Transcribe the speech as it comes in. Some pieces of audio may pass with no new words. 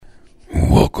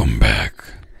Welcome back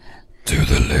to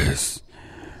the Liz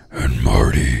and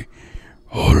Marty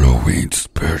Halloween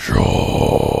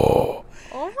special.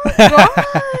 Oh my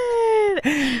god!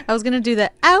 I was gonna do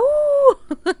the ow!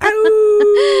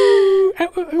 Ow!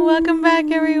 Welcome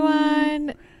back,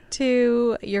 everyone,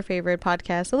 to your favorite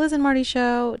podcast, the Liz and Marty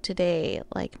Show. Today,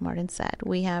 like Martin said,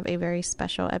 we have a very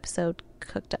special episode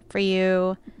cooked up for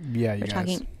you. Yeah, We're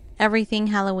talking everything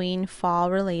Halloween,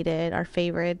 fall related, our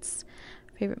favorites,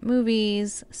 favorite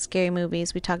movies, scary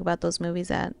movies. We talk about those movies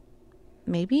that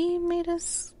maybe made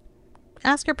us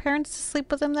ask our parents to sleep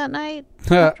with them that night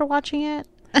after watching it.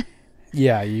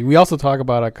 Yeah, we also talk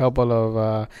about a couple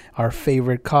of our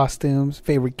favorite costumes,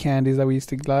 favorite candies that we used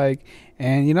to like,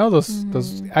 and you know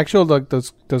those actual like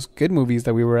those good movies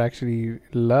that we were actually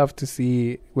love to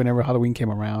see whenever Halloween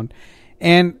came around,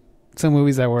 and some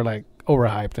movies that were like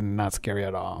overhyped and not scary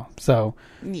at all. So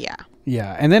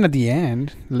yeah, and then at the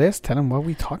end, let's tell them what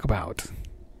we talk about.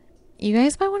 You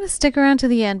guys might want to stick around to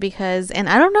the end because, and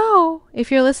I don't know if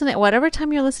you're listening, whatever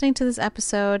time you're listening to this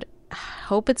episode,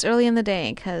 hope it's early in the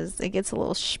day because it gets a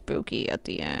little spooky at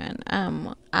the end.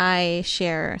 I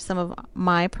share some of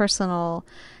my personal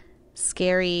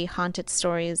scary haunted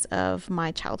stories of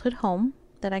my childhood home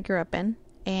that I grew up in,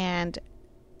 and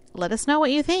let us know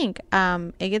what you think.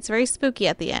 It gets very spooky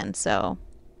at the end, so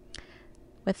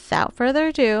without further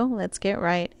ado, let's get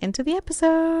right into the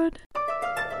episode.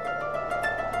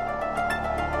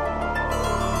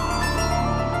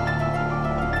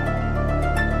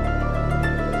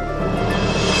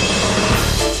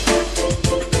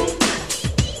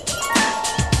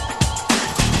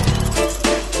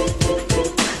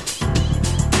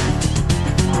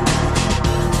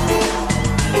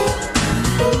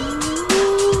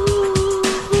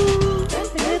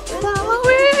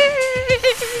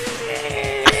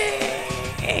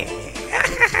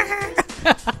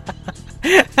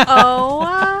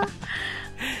 Oh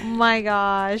my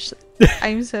gosh.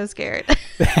 I'm so scared.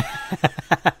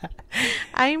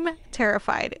 I'm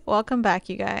terrified. Welcome back,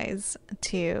 you guys,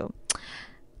 to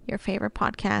your favorite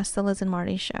podcast, the Liz and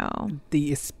Marty Show.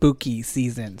 The spooky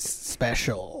season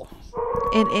special.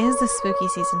 It is the spooky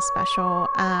season special.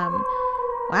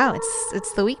 Wow,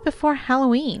 it's the week before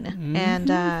Halloween,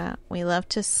 and we love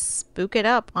to spook it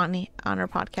up on our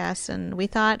podcast, and we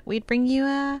thought we'd bring you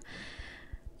a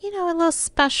little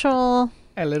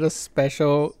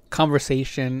special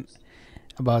conversation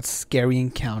about scary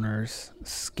encounters,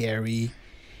 scary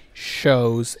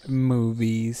shows,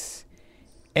 movies,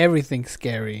 everything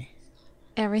scary,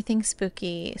 everything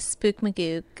spooky, spook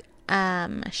magook,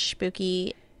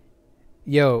 spooky.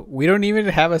 Yo, we don't even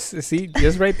have see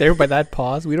just right there by that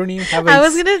pause. We don't even have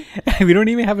we don't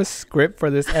even have a script for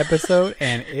this episode,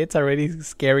 and it's already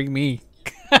scaring me.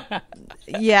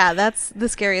 Yeah, that's the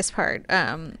scariest part.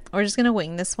 We're just gonna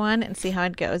wing this one and see how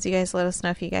it goes. You guys let us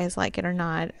know if you guys like it or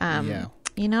not.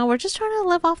 We're just trying to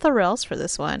live off the rails for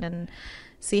this one and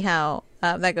see how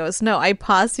that goes. No, I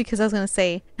paused because I was gonna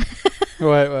say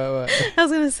what? I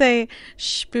was gonna say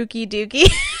spooky dookie.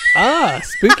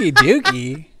 Spooky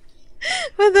dookie.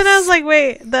 But then I was like,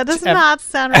 wait, that does not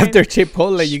sound right. After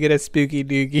Chipotle, you get a spooky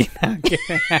dookie.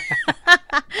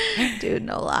 Dude,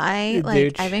 no lie.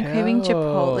 Like, I've been craving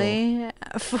Chipotle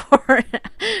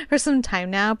for some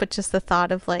time now, but just the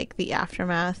thought of like the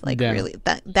aftermath, like really,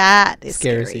 that is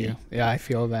scares scary. You. Yeah, I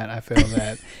feel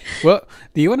that. Well,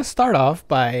 do you want to start off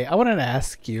by? I wanted to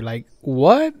ask you, like,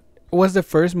 what was the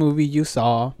first movie you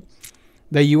saw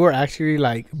that you were actually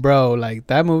like, bro, like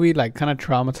that movie like kind of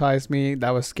traumatized me. That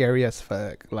was scary as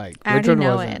fuck. Like, which one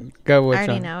was it? Go, which one?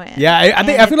 I already know it. Yeah,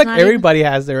 I feel like everybody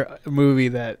has their movie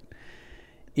that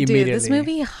immediately. Dude, this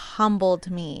movie humbled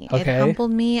me. Okay. It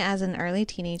humbled me as an early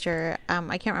teenager.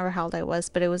 I can't remember how old I was,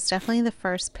 but it was definitely the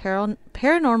first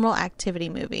paranormal activity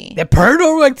movie. The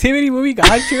paranormal activity movie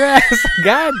got your ass.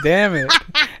 God damn it.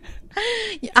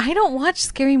 I don't watch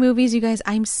scary movies, you guys.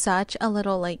 I'm such a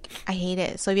little, like, I hate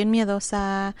it. Soy bien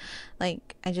miedosa.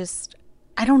 Like, I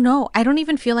don't know. I don't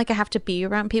even feel like I have to be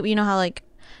around people. You know how, like,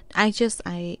 I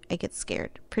get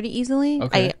scared pretty easily.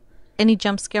 Okay. Any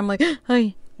jump scare, I'm like,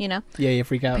 hey, you know? Yeah, you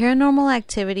freak out. Paranormal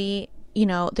Activity,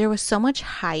 there was so much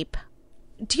hype.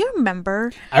 Do you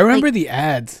remember? I remember the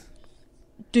ads.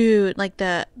 Dude, like,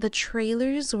 the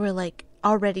trailers were, like,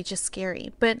 already just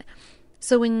scary. But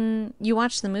so when you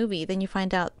watch the movie, then you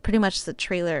find out pretty much the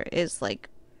trailer is like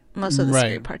most of the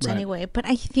scary parts anyway. But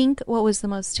I think what was the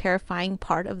most terrifying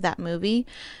part of that movie,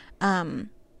 and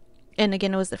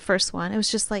again, it was the first one, it was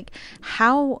just like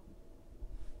how,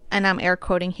 and I'm air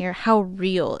quoting here, how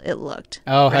real it looked.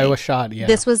 Oh, right? How it was shot, yeah.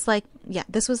 This was like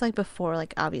before,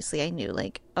 like, obviously I knew,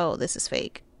 like, oh, this is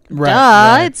fake.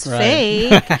 It's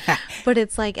fake. But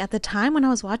it's like at the time when I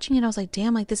was watching it, I was like,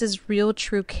 damn, like this is real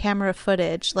true camera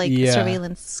footage, like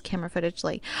surveillance camera footage.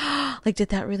 Like, like did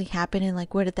that really happen? And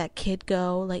like, where did that kid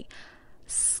go? Like,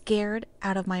 scared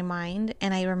out of my mind.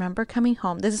 And I remember coming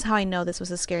home. This is how I know this was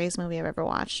the scariest movie I've ever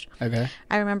watched. Okay.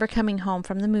 I remember coming home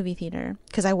from the movie theater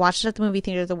because I watched it at the movie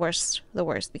theater. The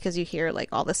worst because you hear like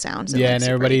all the sounds. Yeah, and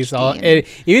everybody's all. And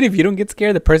even if you don't get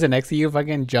scared, the person next to you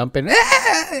fucking jumping,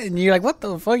 and you're like, "What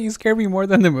the fuck? You scared me more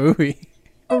than the movie."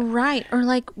 Right, or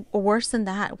like worse than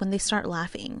that, when they start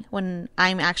laughing when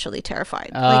I'm actually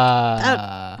terrified.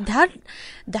 Like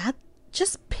that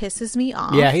just pisses me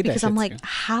off. Yeah, because I'm like,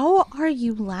 how are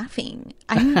you laughing?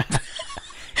 I'm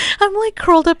I'm like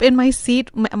curled up in my seat.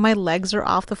 My legs are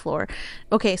off the floor.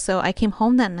 Okay, so I came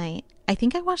home that night. I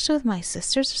think I watched it with my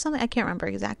sisters or something. I can't remember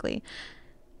exactly.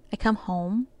 I come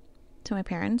home to my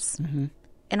parents,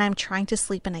 and I'm trying to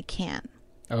sleep and I can't.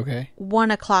 Okay.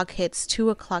 1 o'clock hits, 2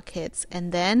 o'clock hits,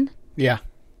 and then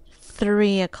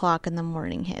 3 o'clock in the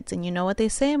morning hits. And you know what they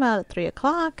say about 3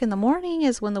 o'clock in the morning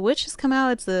is when the witches come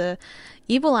out. It's the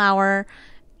evil hour.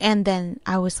 And then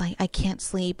I was like, I can't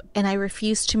sleep, and I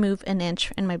refused to move an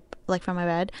inch in my from my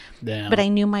bed. Damn. But I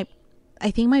knew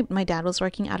I think my dad was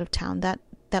working out of town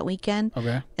that weekend.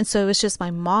 Okay. And so it was just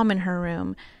my mom in her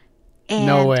room. And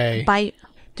no way.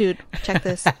 Dude, check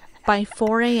this. By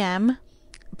 4 a.m.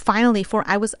 Finally,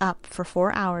 I was up for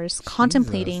 4 hours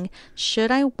contemplating,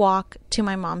 should I walk to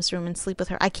my mom's room and sleep with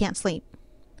her? I can't sleep.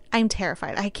 I'm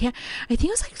terrified. I think it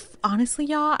was like, honestly,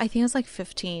 y'all, I think it was like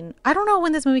 15. I don't know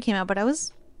when this movie came out, but I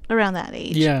was around that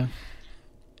age. Yeah.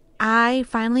 I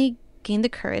finally gained the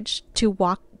courage to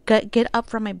get up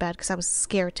from my bed because I was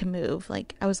scared to move.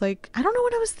 Like, I was like, I don't know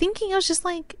what I was thinking. I was just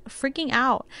like freaking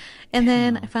out. And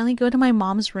then I finally go to my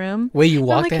mom's room. Wait, you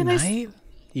walked at night?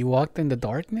 You walked in the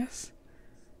darkness?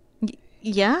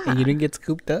 Yeah. And you didn't get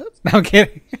scooped up? No, I'm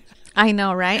kidding. I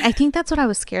know, right? I think that's what I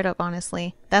was scared of,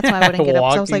 honestly. That's why I wouldn't get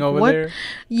up. So I was like, what? There?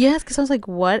 Yes, because I was like,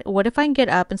 what if I get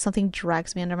up and something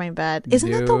drags me under my bed?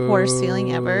 Isn't that the worst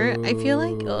feeling ever? I feel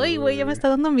like, ay, güey, ya me está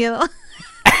dando miedo.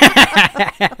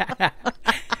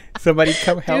 Somebody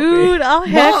come help me. Dude, oh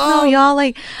heck no, y'all.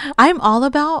 Like, I'm all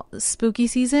about spooky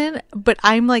season, but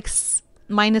I'm like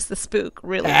minus the spook,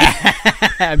 really.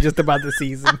 I'm just about the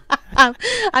season.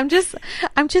 I'm just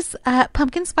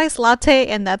pumpkin spice latte,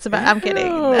 and that's about. I'm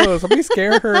kidding. Somebody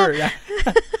scare her.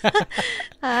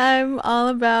 I'm all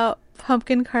about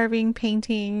pumpkin carving,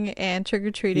 painting, and trick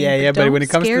or treating. Yeah, but when it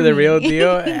comes to the real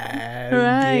deal,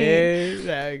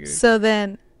 right? So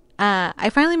then, I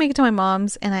finally make it to my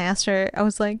mom's, and I asked her. I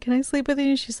was like, "Can I sleep with you?"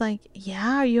 And she's like,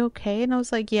 "Yeah, are you okay?" And I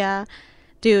was like, "Yeah,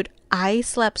 dude." I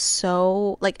slept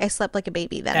I slept like a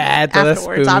baby that night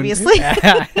afterwards, obviously.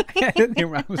 Your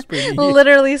mom was pretty.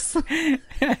 Literally.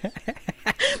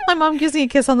 My mom gives me a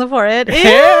kiss on the forehead.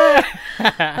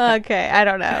 Okay, I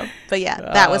don't know. But yeah,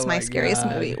 that was my scariest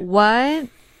movie. What?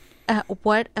 That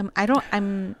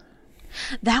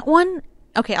one.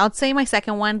 Okay, I'll say my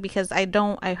second one because I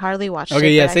hardly watched it.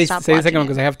 Okay, yeah, say the second one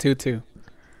because I have two too.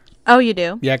 Oh, you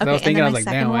do? Yeah, because I was thinking, I was like,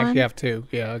 damn, I actually have two.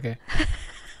 Yeah, okay.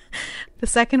 The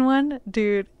second one,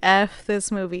 dude, F this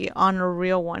movie on a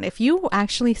real one. If you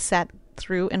actually sat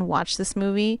through and watched this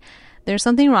movie, there's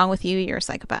something wrong with you. You're a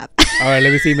psychopath. All right,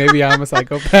 let me see. Maybe I'm a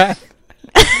psychopath.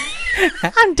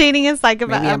 I'm dating a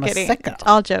psychopath. Maybe I'm kidding.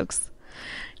 All jokes.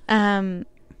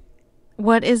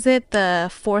 What is it? The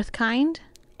fourth kind?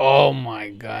 Oh my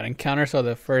God. Encounters of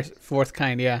the fourth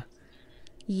kind. Yeah.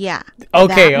 Yeah.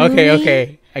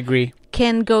 Okay. Agree.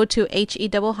 Can go to HE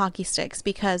double hockey sticks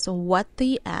because what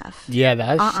the F? Yeah,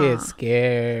 that shit's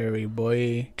scary,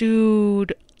 boy.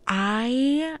 Dude,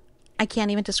 I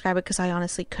can't even describe it because I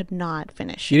honestly could not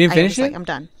finish. You didn't finish it? Like, I'm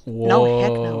done. Whoa. No,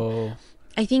 heck no.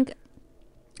 I think,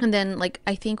 and then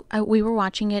we were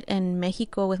watching it in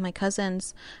Mexico with my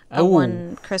cousins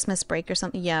one Christmas break or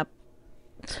something. Yeah.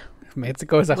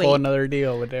 Mexico is a whole another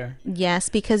deal over there. Yes,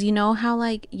 because you know how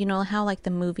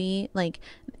the movie, like,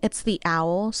 it's the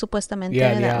owl, supuestamente.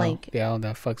 Yeah, the owl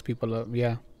that fucks people up.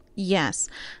 Yeah. Yes.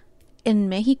 In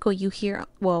Mexico, you hear,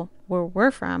 where we're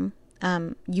from,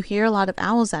 you hear a lot of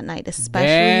owls at night,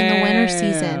 especially in the winter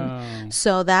season.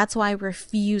 So that's why I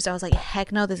refused. I was like,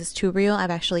 heck no, this is too real. I've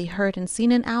actually heard and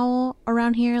seen an owl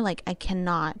around here. Like, I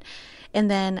cannot. And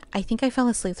then I think I fell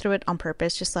asleep through it on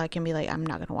purpose just so I can be like, I'm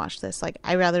not going to watch this. Like,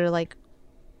 I rather, like,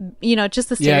 just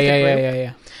the stay with the group.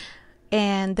 Yeah.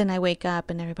 And then I wake up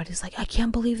and everybody's like, I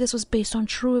can't believe this was based on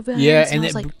true events. Yeah, and I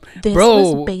was like, this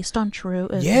was based on true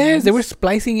events. Yes, they were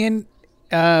splicing in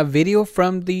video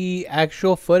from the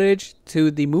actual footage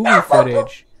to the movie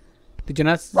footage. Did you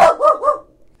not? Why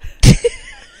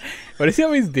does he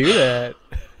always do that?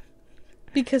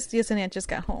 Because Yesenia just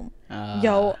got home.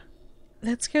 Yo,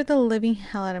 that scared the living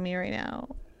hell out of me right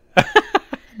now.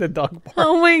 The dog bark.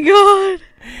 Oh my god.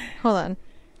 Hold on.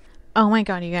 Oh my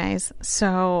god, you guys.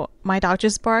 So my dog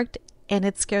just barked and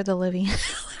it scared the living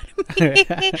hell out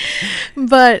of me.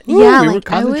 But Ooh, yeah, we like were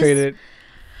concentrated.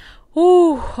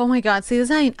 Oh my god. See,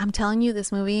 I'm telling you,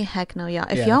 this movie, heck no, y'all.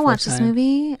 If y'all watch this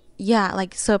movie, yeah,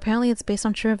 like, so apparently it's based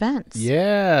on true events.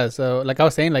 Yeah, so like I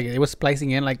was saying, like it was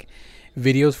splicing in like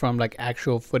videos from like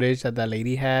actual footage that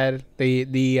lady had.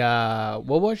 The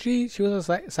what was she? She was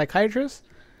a psychiatrist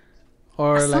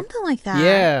or something like that.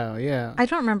 Yeah. I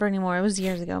don't remember anymore. It was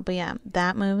years ago, but yeah,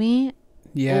 that movie.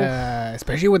 Yeah,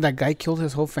 especially when that guy killed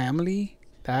his whole family.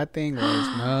 That thing was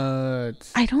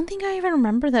nuts. I don't think I even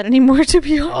remember that anymore, to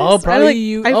be honest. Oh, probably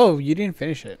you didn't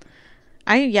finish it.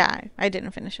 I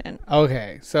didn't finish it.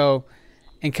 Okay, so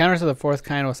Encounters of the Fourth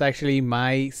Kind was actually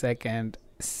my second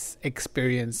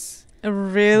experience.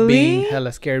 Really? Being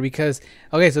hella scared because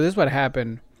okay, so this is what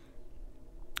happened.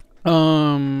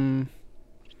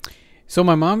 So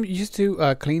my mom used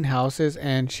to clean houses,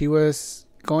 and she was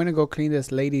going to go clean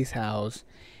this lady's house.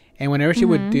 And whenever she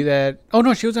would do that,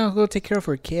 she was gonna go take care of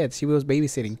her kids. She was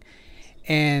babysitting,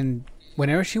 and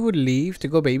whenever she would leave to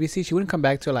go babysit, she wouldn't come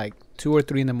back till like 2 or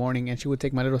 3 in the morning, and she would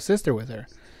take my little sister with her.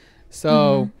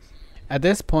 So at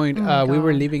this point, we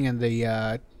were living in the,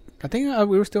 I think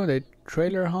we were still in the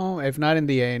trailer home, if not in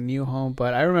the new home.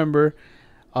 But I remember,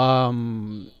 I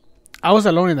was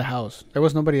alone in the house. There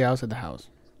was nobody else in the house,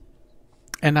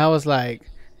 and I was like,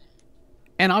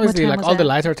 and obviously like all the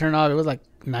lights are turned off. It was like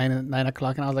 9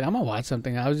 o'clock, and I was like, I'm gonna watch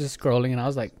something. I was just scrolling, and I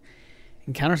was like,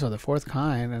 Encounters of the Fourth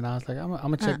Kind, and I was like, I'm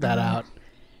gonna check that out.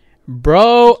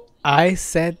 Bro, I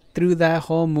sat through that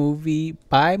whole movie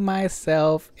by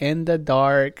myself in the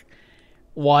dark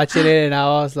watching it, and I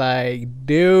was like,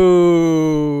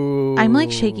 dude, I'm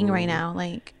like shaking right now,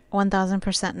 like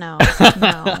 1000% no.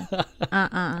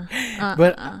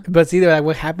 But see, like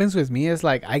what happens with me is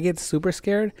like I get super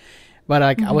scared. But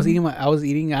like I was eating,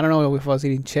 I don't know if I was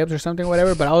eating chips or something,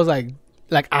 whatever. But I was like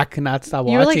I could not stop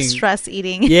watching. You were like stress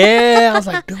eating. Yeah, I was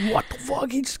like, dude, what the fuck?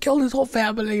 He just killed his whole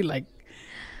family. Like,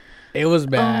 it was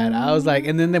bad. I was like,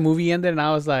 and then the movie ended, and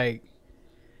I was like,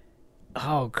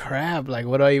 oh crap! Like,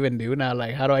 what do I even do now?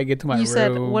 Like, how do I get to my room? You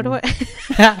said, what do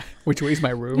I? Which way is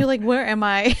my room? You're like, where am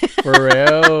I? For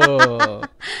real.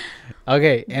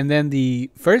 Okay, and then the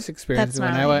first experience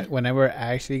whenever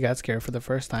I actually got scared for the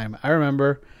first time, I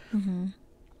remember.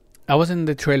 I was in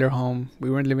the trailer home. We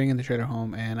weren't living in the trailer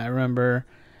home, and I remember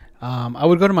I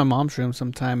would go to my mom's room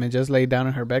sometime and just lay down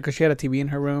in her bed because she had a TV in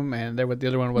her room, and the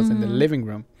other one was in the living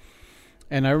room.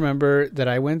 And I remember that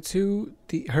I went to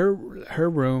her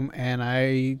room, and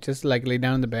I just like lay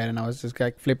down in the bed, and I was just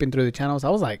like flipping through the channels. I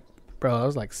was like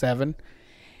 7,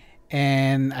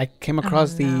 and I came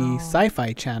across the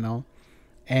Sci-Fi channel,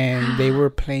 and they were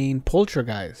playing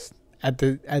Poltergeist at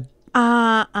that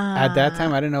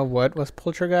time. I didn't know what was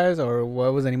Poltergeist or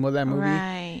what was the name of that movie.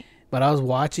 Right. But I was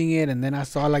watching it, and then I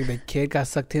saw like the kid got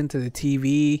sucked into the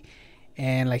TV,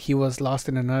 and like he was lost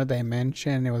in another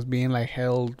dimension. It was being like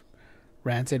held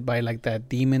rancid by like that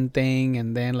demon thing,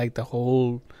 and then like the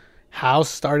whole house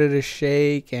started to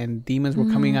shake, and demons were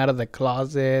coming out of the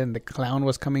closet, and the clown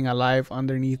was coming alive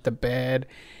underneath the bed.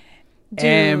 Dude.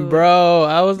 And bro,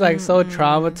 I was like so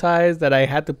traumatized that I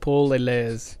had to pull a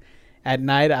Liz. At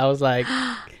night, I was like,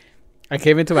 I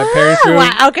came into my parents' room.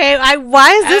 Wow, okay,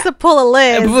 why is this a pull a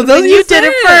Liz? Well, you did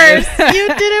it first. You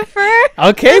did it first.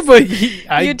 Okay, but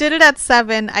you did it at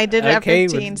 7. I did it at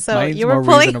 15. So you were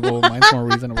pulling. Mine's more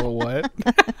reasonable. What?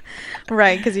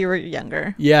 Right, because you were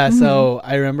younger. Yeah. So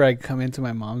I remember I come into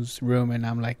my mom's room, and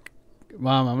I'm like,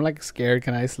 Mom, I'm like scared.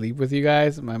 Can I sleep with you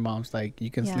guys? And my mom's like,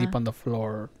 you can sleep on the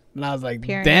floor. And I was like,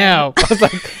 damn. I was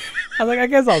like, I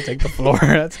guess I'll take the floor.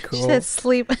 That's cool. She said,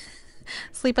 sleep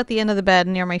at the end of the bed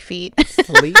near my feet.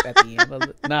 Sleep at the end of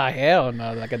the... Nah, hell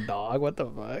no. Like a dog. What the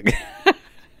fuck?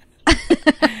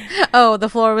 Oh, the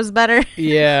floor was better.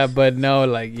 Yeah, but no,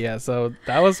 like, yeah. So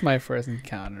that was my first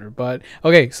encounter. But,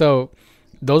 okay, so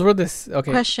those were this...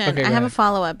 Okay. Question. Okay, I have ahead. a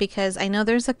follow-up because I know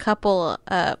there's a couple...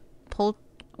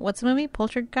 what's the movie?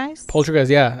 Poltergeist?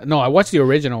 Poltergeist, yeah. No, I watched the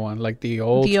original one, like the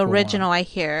old The original, one. I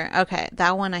hear. Okay,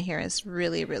 that one I hear is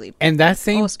really, really... And that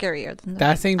same... scarier than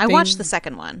that same I thing, watched the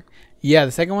second one. Yeah,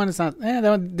 the second one is not...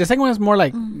 the second one is more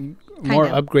like... more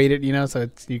upgraded, you know? So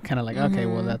it's you kind of like, okay,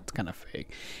 well, that's kind of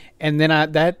fake. And then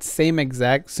that same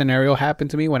exact scenario happened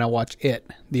to me when I watched It,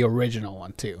 the original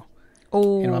one, too.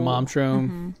 Oh. In my mom's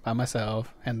room, by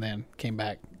myself, and then came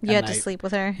back. You had to sleep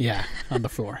with her? Yeah, on the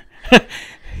floor.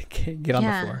 Get on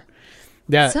the floor.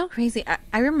 Yeah. So crazy.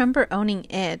 I remember owning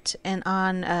It, and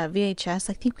on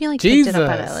VHS, I think we like picked it up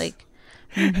at like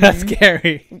That's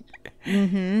scary.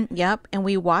 Yep. And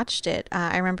we watched it.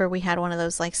 I remember we had one of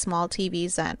those like small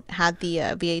TVs that had the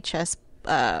VHS,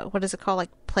 what is it called? Like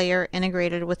player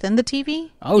integrated within the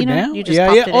TV. Oh, you know? damn. You just Yeah,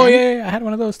 popped yeah. it Oh, in. yeah. I had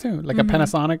one of those too. Like a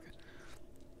Panasonic.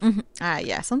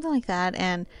 Yeah, something like that.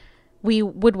 And we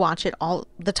would watch it all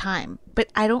the time. But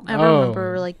I don't ever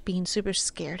remember like being super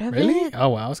scared of Really? it. Oh,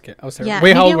 wow. I was scared. I was Yeah,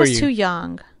 Wait, how maybe old I were was you? too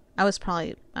young. I was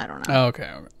probably, I don't know. Oh, okay.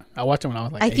 I watched it when I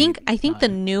was like I think the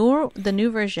 9.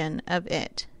 new version of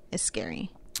it is scary.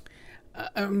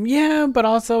 Yeah, but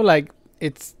also like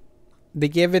they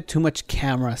give it too much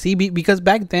camera. See, because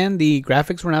back then the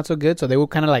graphics were not so good, so they would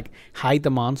kind of like hide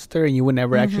the monster, and you would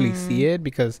never actually see it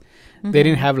because they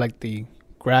didn't have like the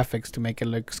graphics to make it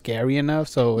look scary enough.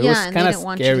 So it was kind of scary. They didn't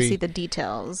want you to see the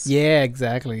details. Yeah,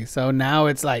 exactly. So now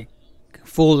it's like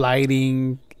full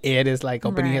lighting. It is like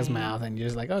opening his Right. mouth, and you're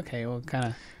just like, okay, well, kind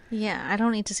of. Yeah, I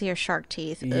don't need to see your shark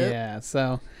teeth. Yeah,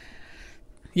 so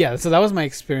that was my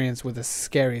experience with the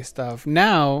scary stuff.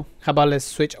 Now, how about let's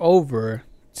switch over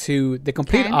to the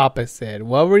complete opposite.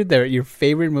 What were your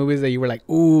favorite movies that you were like,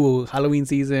 ooh, Halloween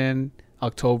season,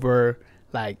 October,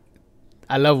 like,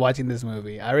 I love watching this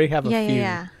movie. I already have a few.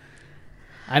 Yeah.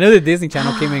 I know the Disney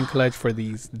Channel came in clutch for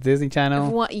these. Disney Channel.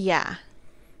 What? Yeah.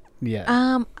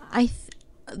 Yeah.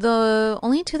 The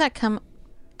only two that come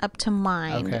up to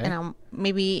mind, Okay. and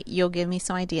maybe you'll give me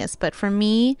some ideas, but for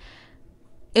me,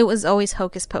 it was always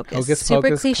Hocus Pocus. Hocus Super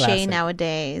Pocus, cliche classic.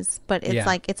 nowadays, but it's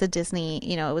like it's a Disney.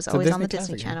 You know, it was always on the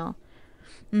Disney classic, yeah.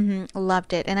 Channel.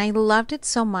 Loved it, and I loved it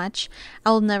so much.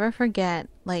 I'll never forget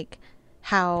like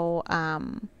how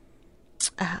I'm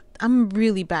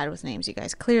really bad with names, you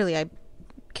guys. Clearly, I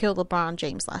killed LeBron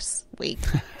James last week,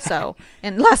 so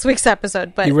in last week's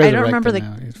episode, but I don't remember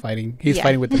now. He's fighting. He's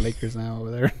fighting with the Lakers now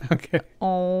over there. Okay.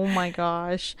 Oh my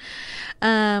gosh.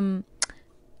 The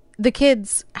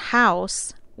kid's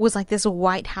house was like this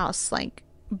white house, like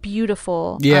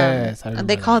beautiful. Yes, I remember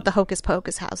they call that. it the Hocus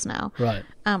Pocus house now. Right.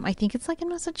 I think it's like in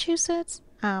Massachusetts.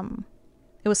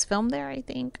 It was filmed there, I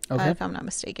think, if I'm not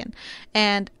mistaken.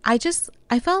 And I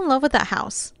fell in love with that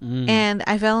house. And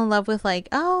I fell in love with like,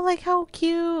 oh, like how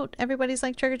cute. Everybody's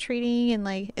like trick-or-treating, and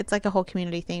like it's like a whole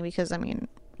community thing because I mean,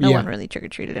 no one really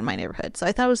trick-or-treated in my neighborhood. So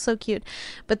I thought it was so cute.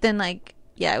 But then like,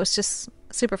 yeah, it was just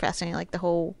super fascinating, like the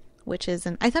whole witches,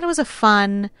 and I thought it was a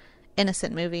fun,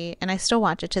 innocent movie, and I still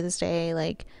watch it to this day,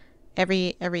 like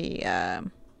every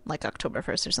like October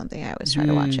 1st or something. I always try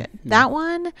to watch it. That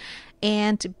one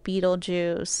and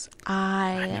Beetlejuice.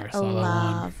 I never saw that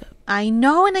love. I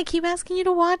know, and I keep asking you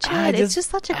to watch it. It's just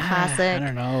such a classic. I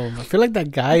don't know. I feel like that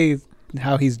guy,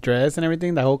 how he's dressed and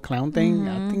everything, that whole clown thing.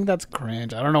 I think that's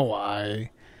cringe. I don't know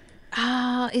why.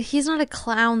 He's not a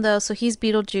clown though, so he's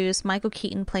Beetlejuice. Michael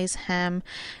Keaton plays him,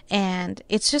 and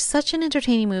it's just such an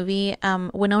entertaining movie.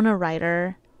 Winona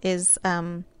Ryder is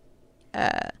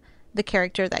the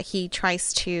character that he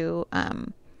tries to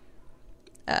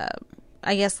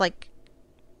I guess like,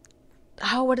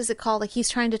 oh, what is it called? Like he's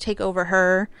trying to take over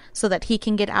her so that he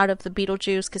can get out of the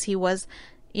Beetlejuice because he was,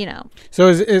 you know. So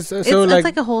it's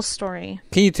like a whole story.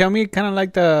 Can you tell me kind of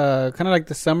like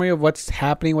the summary of what's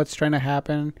happening, what's trying to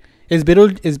happen? Is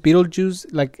Beetlejuice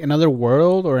like another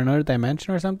world or another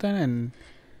dimension or something, and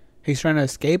he's trying to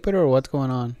escape it, or what's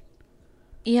going on?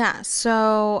 Yeah,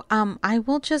 so I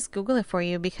will just Google it for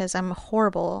you because I'm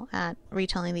horrible at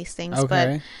retelling these things.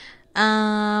 Okay.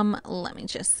 But let me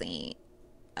just see.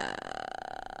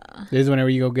 This is whenever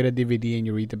you go get a DVD and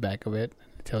you read the back of it.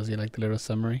 It tells you like the little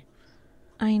summary.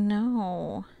 I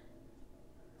know.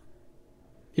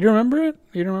 You don't remember it?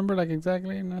 You don't remember like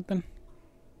exactly nothing?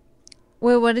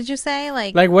 Wait, what did you say?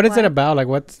 Like what is it about? Like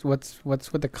what's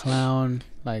with the clown?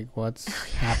 Like what's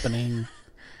happening?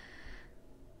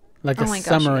 Like oh a my gosh,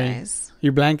 summary. you guys.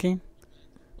 You're blanking?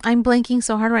 I'm blanking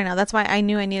so hard right now. That's why I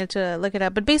knew I needed to look it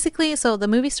up. But basically, so the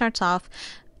movie starts off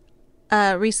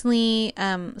recently.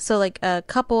 So like a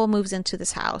couple moves into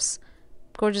this house,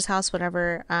 gorgeous house,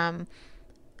 whatever.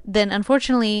 Then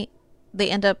unfortunately, they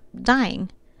end up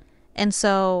dying, and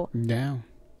so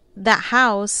that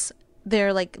house,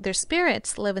 their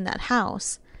spirits live in that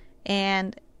house,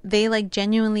 and they like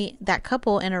genuinely, that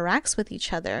couple interacts with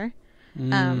each other,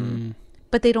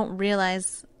 but they don't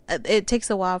realize. It takes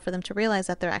a while for them to realize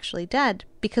that they're actually dead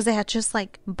because they had just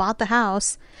like bought the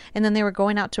house and then they were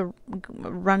going out to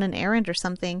run an errand or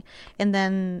something, and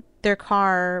then their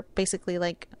car basically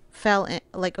like fell in,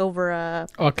 like over a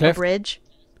bridge.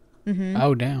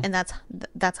 Oh damn! And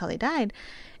that's how they died.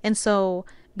 And so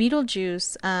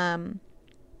Beetlejuice,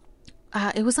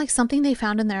 it was like something they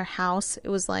found in their house. It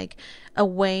was like a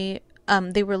way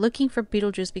they were looking for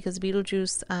Beetlejuice because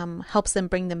Beetlejuice helps them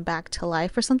bring them back to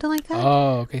life or something like that.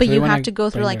 Oh, okay. But so you have to go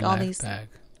through like all these. Back.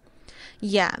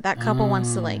 Yeah, that couple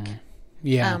wants to like.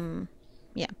 Yeah.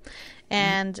 Yeah,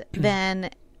 and then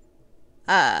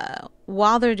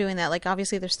while they're doing that, like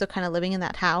obviously they're still kind of living in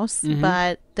that house,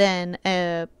 but then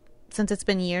since it's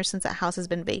been years since that house has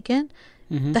been vacant,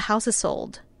 the house is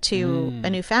sold to a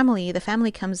new family. The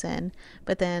family comes in,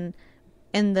 but then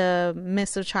in the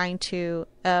midst of trying to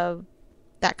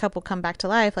that couple come back to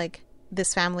life, like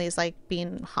this family is like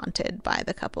being haunted by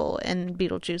the couple, and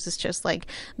Beetlejuice is just like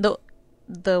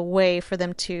the way for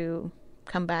them to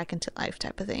come back into life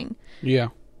type of thing. Yeah.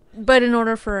 But in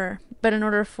order for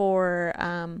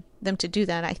them to do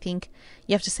that, I think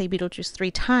you have to say Beetlejuice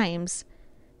 3 times.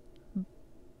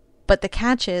 But the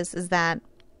catch is that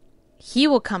he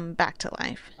will come back to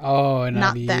life. Oh, and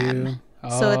not them.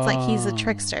 Oh. So it's like he's a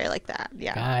trickster like that.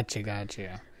 Yeah.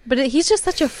 Gotcha. But he's just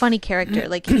such a funny character.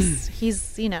 Like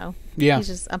he's you know, he's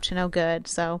just up to no good.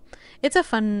 So it's a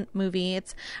fun movie.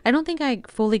 I don't think I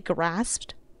fully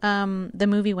grasped the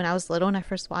movie when I was little and I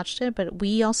first watched it, but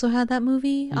we also had that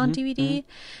movie on DVD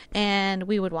and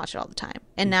we would watch it all the time.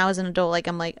 And now as an adult, like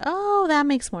I'm like, oh, that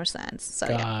makes more sense. So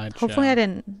yeah, hopefully I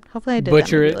did Butcher that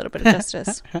movie a little bit of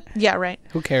justice. Yeah, right.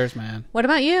 Who cares, man? What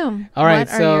about you? All right,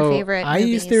 what are your favorite I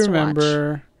used to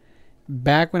remember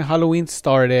back when Halloween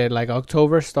started, like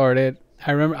October started.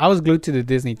 I remember I was glued to the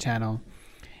Disney Channel,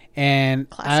 and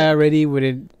classic. I already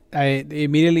wouldn't.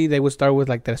 Immediately they would start with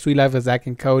like the Sweet Life of Zack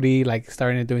and Cody, like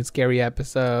starting doing scary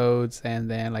episodes,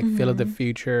 and then like Phil of the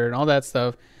Future and all that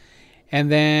stuff. And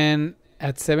then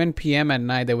at 7 p.m. at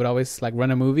night they would always like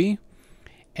run a movie,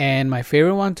 and my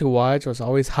favorite one to watch was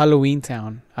always Halloween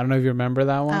Town. I don't know if you remember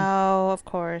that one. Oh, of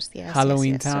course, yes.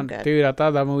 Halloween Town, so dude. I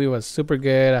thought that movie was super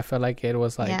good. I felt like it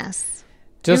was like it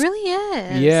really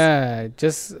is. Yeah,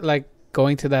 just like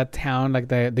going to that town, like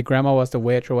the grandma was the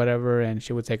witch or whatever, and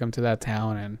she would take them to that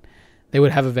town and they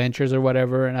would have adventures or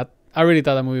whatever. And I really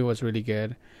thought that movie was really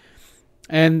good.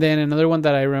 And then another one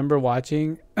that I remember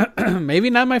watching, maybe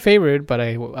not my favorite, but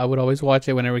I would always watch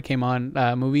it whenever it came on,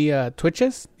 movie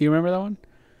Twitches. Do you remember that one?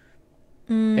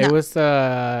 No. It was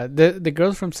the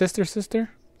girls from Sister.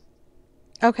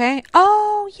 Okay.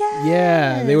 Oh, yes.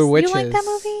 Yeah, they were witches. You like that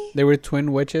movie? They were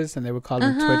twin witches, and they would call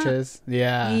them Twitches.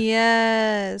 Yeah.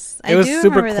 Yes. It was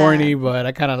super corny, but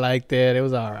I kind of liked it. It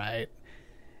was all right.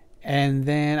 And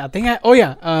then I think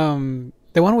the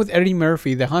one with Eddie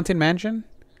Murphy, The Haunted Mansion.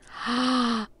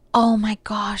 Oh my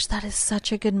gosh, that is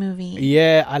such a good movie.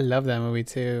 Yeah, I love that movie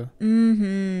too.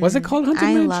 What's it called? Haunted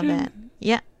Mansion? I love it.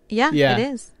 Yeah, it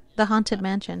is. The Haunted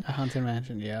Mansion. A Haunted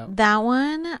Mansion, yeah. That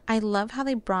one, I love how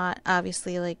they brought,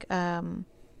 obviously, like,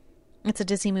 it's a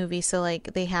Disney movie, so,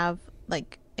 like, they have,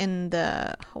 like, in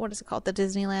the, what is it called? The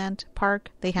Disneyland park.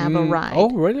 They have a ride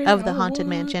of the Haunted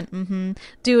Mansion.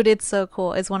 Dude, it's so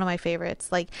cool. It's one of my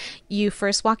favorites. Like, you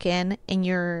first walk in and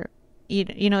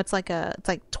you know, it's like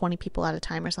 20 people at a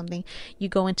time or something. You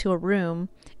go into a room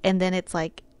and then it's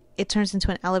like, it turns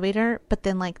into an elevator, but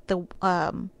then like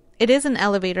it is an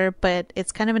elevator, but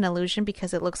it's kind of an illusion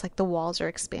because it looks like the walls are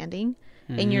expanding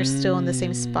and you're still in the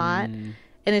same spot.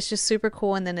 And it's just super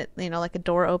cool. And then it, you know, like a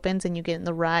door opens and you get in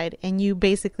the ride and you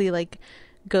basically like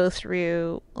go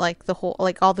through like the whole,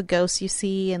 like all the ghosts you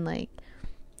see and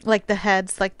like the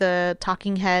heads, like the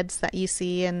talking heads that you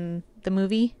see in the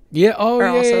movie. Yeah. Oh, are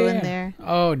yeah. Also in there.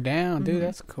 Oh, damn, dude,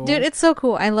 that's cool. Dude, it's so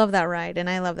cool. I love that ride, and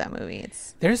I love that movie.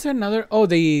 There's another. Oh,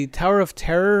 the Tower of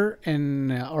Terror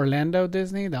in Orlando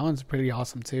Disney. That one's pretty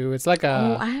awesome too. It's like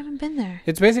a. Oh, I haven't been there.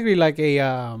 It's basically like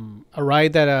a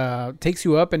ride that takes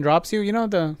you up and drops you. You know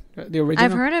the original.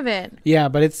 I've heard of it. Yeah,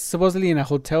 but it's supposedly in a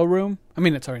hotel room. I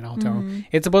mean, sorry, in a hotel room.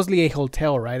 It's supposedly a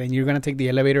hotel, right? And you're gonna take the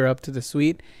elevator up to the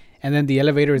suite. And then the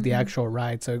elevator is the actual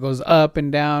ride. So it goes up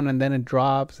and down and then it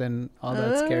drops and all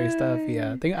that scary stuff.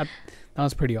 Yeah, I think that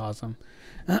was pretty awesome.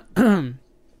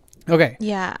 Okay.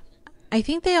 Yeah. I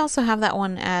think they also have that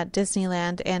one at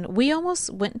Disneyland. And we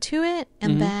almost went to it.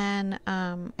 And then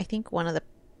I think one of the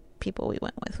people we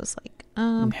went with was like,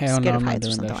 scared of heights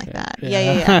or something like that.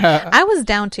 Yeah. I was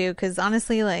down too because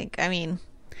honestly, like, I mean,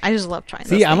 I just love trying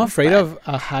those I'm afraid of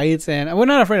heights. And we're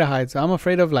not afraid of heights. I'm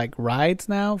afraid of like rides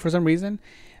now for some reason.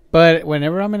 But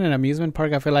whenever I'm in an amusement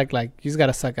park, I feel like you just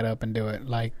gotta suck it up and do it.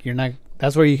 Like you're not.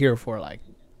 That's what you're here for. Like,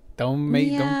 don't make.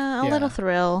 Yeah, a little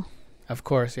thrill. Of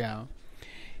course, yeah.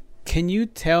 Can you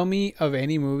tell me of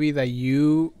any movie that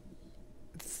you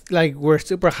like were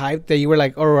super hyped that you were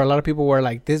like, or a lot of people were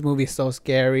like, this movie is so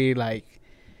scary, like,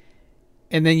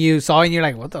 and then you saw it and you're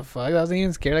like, what the fuck? That wasn't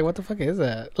even scary. Like, what the fuck is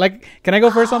that? Like, can I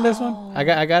go first on this one? I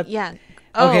got. Yeah.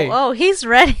 Oh, okay. Oh, he's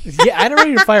ready. Yeah, I don't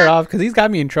ready to fire off because he's got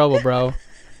me in trouble, bro.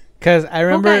 Because I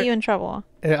remember. Who got you in trouble?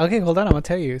 Okay, hold on. I'm gonna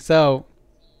tell you. So,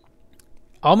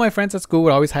 all my friends at school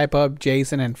would always hype up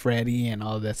Jason and Freddy and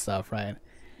all this stuff, right?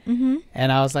 Mm-hmm.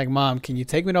 And I was like, Mom, can you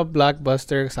take me to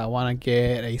Blockbuster? Because I want to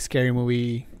get a scary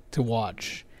movie to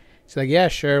watch. She's like, yeah,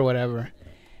 sure, whatever.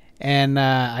 And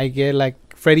I get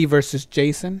like Freddy versus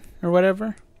Jason or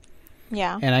whatever.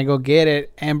 Yeah. And I go get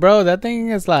it. And bro, that thing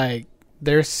is like,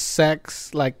 there's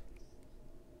sex like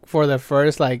for the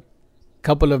first like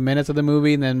couple of minutes of the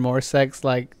movie, and then more sex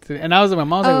like. And I was my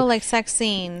mom's like sex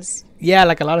scenes. Yeah,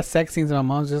 like a lot of sex scenes. And my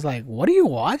mom's just like, "What are you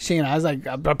watching?" And I was like,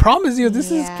 "I promise you,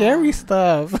 this is scary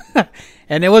stuff."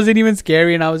 And it wasn't even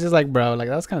scary. And I was just like, "Bro, like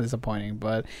that's kind of disappointing."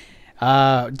 But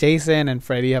Jason and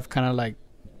Freddy have kind of like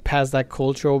passed that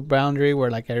cultural boundary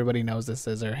where like everybody knows the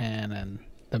scissor hand and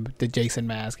the Jason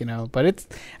mask, you know. But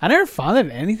I never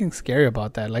found anything scary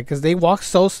about that, like because they walk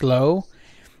so slow,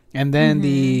 and then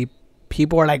the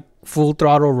people are like full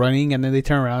throttle running, and then they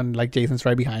turn around and, like Jason's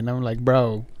right behind them. Like,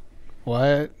 bro,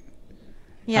 what?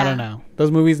 Yeah. I don't know. Those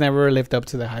movies never lived up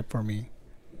to the hype for me.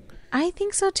 I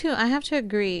think so too. I have to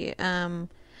agree.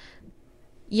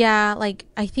 Yeah, like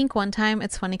I think one time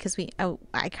it's funny because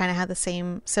I kind of had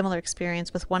the similar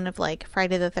experience with one of like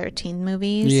Friday the 13th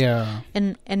movies. Yeah.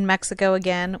 In Mexico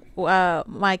again,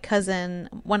 my cousin,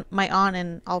 my aunt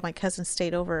and all my cousins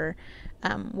stayed over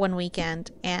one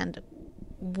weekend, and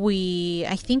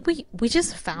I think we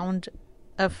just found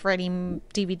a Freddy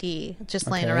DVD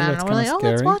just laying around, and we're like, scary.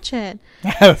 let's watch it.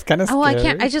 That's kind of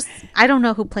scary. I don't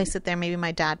know who placed it there. Maybe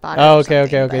my dad bought it. Oh, okay.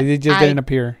 It just didn't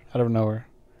appear out of nowhere.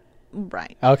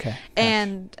 Right. Okay.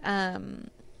 And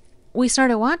we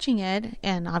started watching it,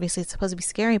 and obviously it's supposed to be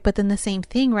scary, but then the same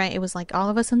thing, right? It was like all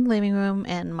of us in the living room,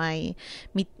 and my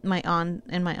aunt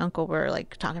and my uncle were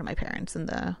like talking to my parents at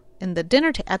the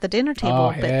dinner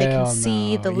table, but they can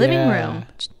see the living room,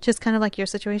 just kind of like your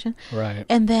situation, right?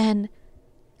 And then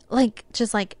like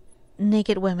just like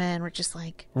naked women were just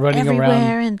like running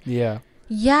everywhere, around. and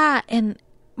and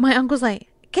my uncle's like,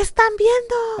 ¿Qué están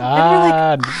viendo? And we're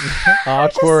like,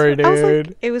 awkward, dude.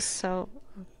 Like, it was so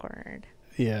awkward.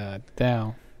 Yeah,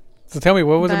 damn. So tell me,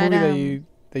 what was the movie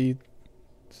that you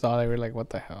saw that you were like, what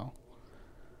the hell?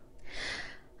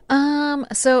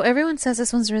 So everyone says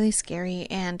this one's really scary,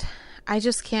 and I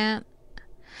just can't.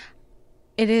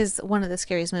 It is one of the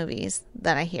scariest movies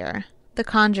that I hear. The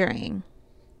Conjuring.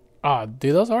 Oh,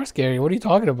 dude, those are scary. What are you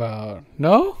talking about?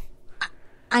 No?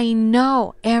 I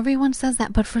know. Everyone says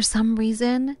that, but for some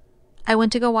reason, I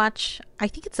went to go watch, I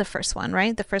think it's the first one,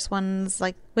 right? The first one's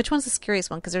like, which one's the scariest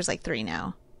one? Because there's like 3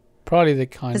 now. Probably The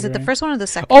Conjuring. Is it the first one or the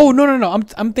second? Oh, no.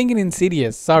 I'm thinking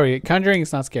Insidious. Sorry, Conjuring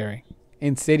is not scary.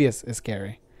 Insidious is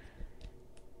scary.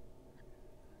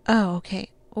 Oh,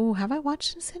 okay. Oh, have I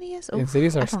watched Insidious? Oof,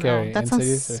 Insidious are scary. Know. That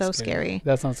sounds so scary.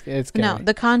 That sounds scary. It's scary. No,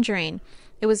 The Conjuring.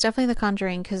 It was definitely The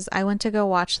Conjuring because I went to go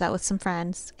watch that with some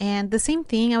friends. And the same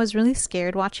thing, I was really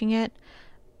scared watching it.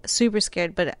 Super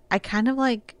scared. But I kind of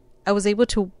like, I was able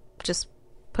to just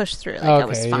push through. Like, I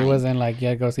was fine. It wasn't like,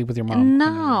 go sleep with your mom.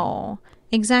 No,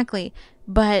 exactly.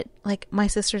 But like my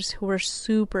sisters who were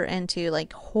super into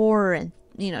like horror and,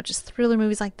 just thriller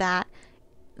movies like that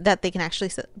they can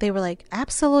actually, they were like,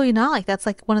 absolutely not. Like, that's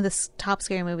like one of the top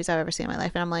scary movies I've ever seen in my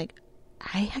life. And I'm like,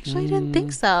 I actually didn't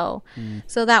think so.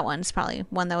 So that one's probably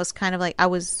one that was kind of like I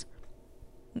was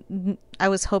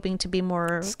hoping to be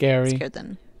more scared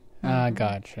than.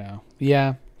 Gotcha.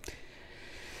 Yeah.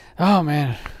 Oh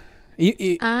man.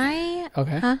 Okay.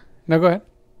 Huh? No, go ahead.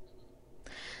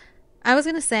 I was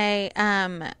gonna say,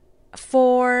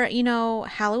 for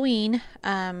Halloween,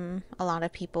 a lot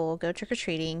of people go trick or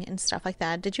treating and stuff like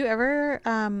that. Did you ever,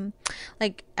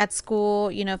 like at school,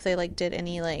 if they like did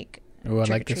any like. Ooh, I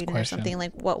like this question. Or something,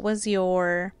 like what was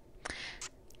your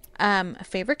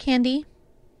favorite candy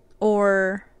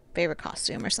or favorite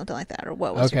costume or something like that, or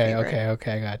what was your favorite?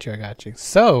 Okay, I got you.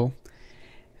 So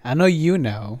I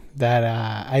know that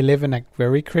I live in a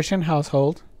very Christian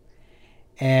household,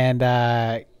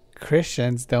 and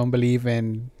Christians don't believe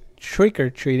in trick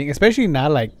or treating, especially not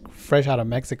like fresh out of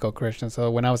Mexico Christians. So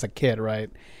when I was a kid,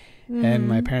 right? And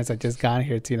my parents had just gone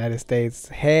here to the United States.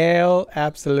 Hell,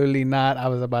 absolutely not. I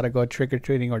was about to go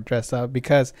trick-or-treating or dress up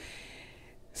because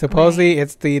supposedly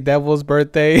it's the devil's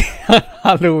birthday on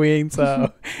Halloween,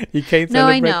 so you can't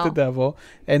celebrate the devil.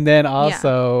 And then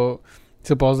also,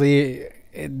 supposedly,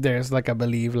 there's like a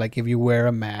belief, like if you wear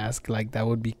a mask, like that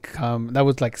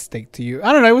would like stick to you.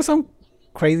 I don't know. It was some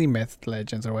crazy myth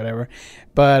legends or whatever,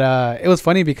 but it was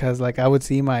funny because like I would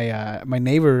see my my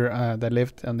neighbor that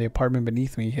lived on the apartment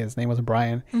beneath me. His name was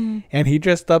Brian, and he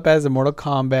dressed up as a Mortal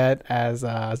Kombat as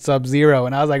Sub-Zero,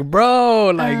 and I was like,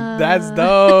 bro, like that's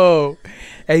dope.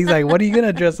 And he's like, what are you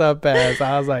gonna dress up as?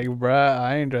 I was like, bruh,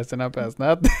 I ain't dressing up as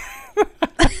nothing.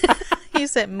 You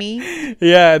said me?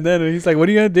 Yeah, and then he's like, what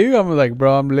are you gonna do? I'm like,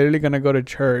 bro, I'm literally gonna go to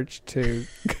church to,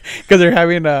 because they're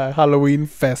having a Halloween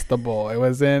festival. It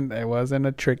wasn't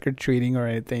a trick or treating or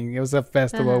anything. It was a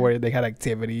festival where they had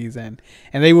activities and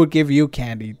they would give you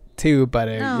candy too, but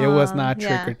it was not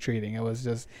trick or treating. It was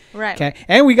just right.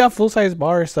 And we got full size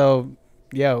bars, so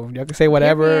yo, you can say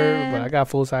whatever, but I got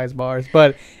full size bars.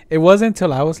 But it wasn't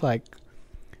until I was like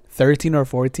 13 or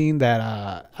 14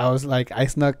 that I was like, I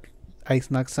snuck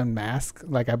some masks.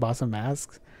 Like I bought some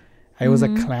masks. I was a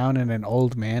clown in an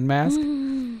old man mask.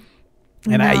 And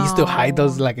I used to hide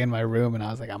those like in my room, and I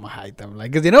was like, I'm gonna hide them,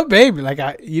 like, cause babe, like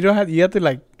you have to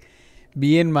like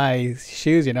be in my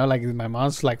shoes, like my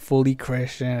mom's like fully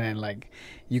Christian, and like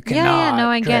you cannot. No,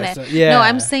 I get it. No,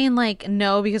 I'm saying like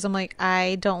no, because I'm like,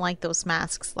 I don't like those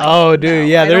masks. Like, oh, dude,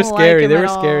 no, they're scary. They were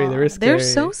scary. They're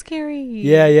so scary.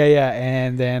 Yeah.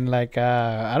 And then like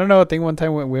I don't know. I think one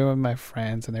time we went with my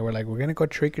friends, and they were like, we're gonna go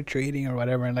trick or treating or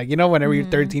whatever. And like whenever you're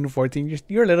 13 or 14,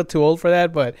 you're a little too old for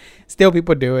that, but still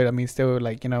people do it. I mean, still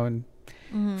like in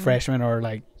freshman or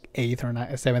like 8th or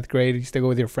 7th grade, you still go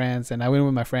with your friends. And I went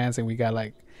with my friends, and we got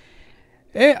like.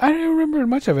 I didn't remember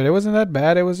much of it. It wasn't that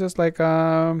bad. It was just like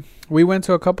we went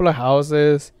to a couple of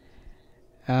houses.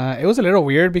 It was a little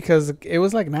weird because it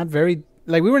was like not very,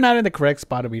 like, we were not in the correct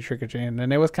spot to be trick-or-treating,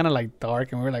 and it was kind of like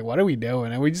dark, and we were like, what are we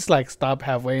doing? And we just like stopped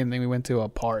halfway, and then we went to a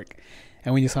park,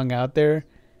 and we just hung out there.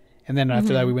 And then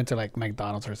after that we went to like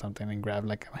McDonald's or something and grabbed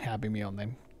like a Happy Meal and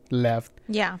then left.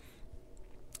 Yeah.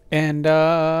 And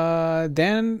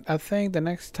then I think the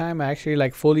next time I actually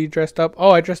like fully dressed up,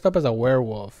 I dressed up as a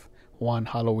werewolf one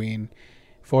Halloween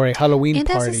for a Halloween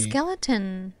party. And there's a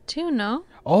skeleton too, no?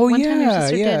 Oh, one yeah, time your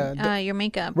sister yeah. did your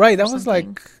makeup. Right, that was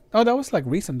something. That was like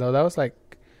recent though. That was like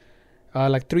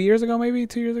 3 years ago, maybe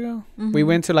 2 years ago. We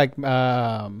went to like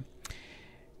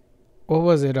what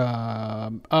was it?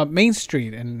 Main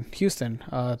Street in Houston,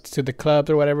 to the clubs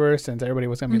or whatever. Since everybody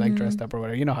was gonna be like dressed up or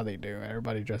whatever, you know how they do.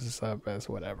 Everybody dresses up as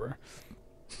whatever.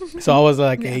 So I was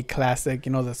like a classic,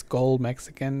 the skull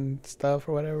Mexican stuff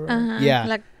or whatever. Yeah.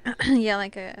 Like,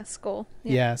 like a skull.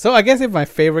 Yeah. So I guess if my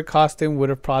favorite costume would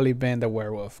have probably been the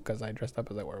werewolf, because I dressed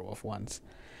up as a werewolf once.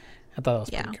 I thought that was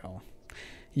pretty cool.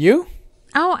 You?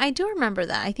 Oh, I do remember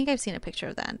that. I think I've seen a picture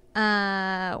of that.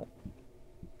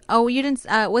 You didn't.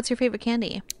 What's your favorite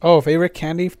candy? Oh, favorite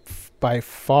candy by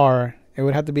far. It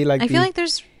would have to be like. I feel like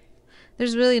there's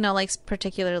really no like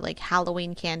particular like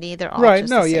Halloween candy. They're all just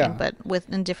the same, but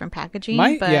in different packaging.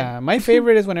 My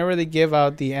favorite is whenever they give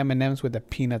out the M&Ms with the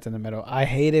peanuts in the middle. I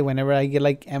hate it whenever I get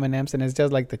like M&Ms and it's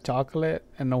just like the chocolate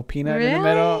and no peanut in the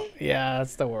middle. Yeah,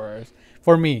 that's the worst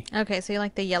for me. Okay, so you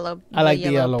like the yellow? I like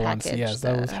the yellow ones. Yes,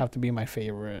 those have to be my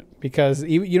favorite because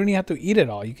you don't even have to eat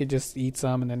it all. You could just eat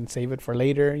some and then save it for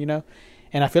later.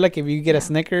 And I feel like if you get a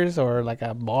Snickers or like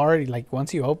a bar, like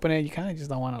once you open it, you kind of just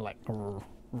don't want to like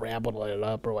ramble it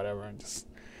up or whatever and just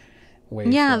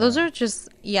wait. Yeah, those are just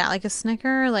like a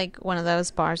Snicker, like one of those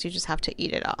bars. You just have to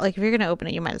eat it all. Like if you're gonna open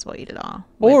it, you might as well eat it all.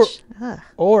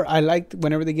 Or I liked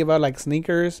whenever they give out like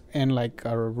Snickers and like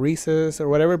Reese's or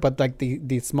whatever, but like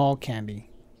the small candy.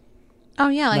 Oh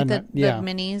yeah, like the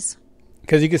minis.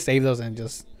 Because you could save those and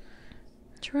just.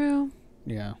 True.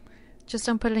 Yeah. Just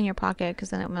don't put it in your pocket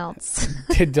because then it melts.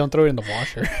 Don't throw it in the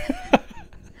washer.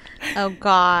 Oh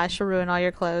gosh, ruin all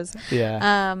your clothes.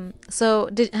 Yeah. So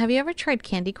have you ever tried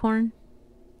candy corn?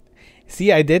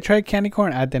 See, I did try candy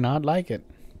corn. I did not like it.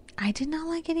 I did not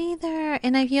like it either,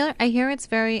 and I hear it's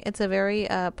a very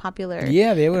popular.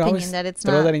 Yeah, they would always that it's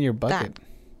throw that in your bucket.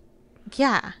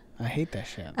 Yeah. I hate that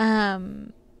shit.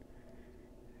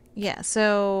 Yeah.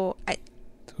 So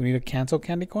do we need to cancel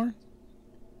candy corn?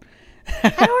 I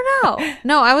don't know.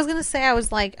 No, I was gonna say I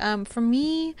was like, for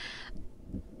me.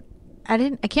 I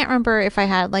can't remember if I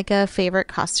had like a favorite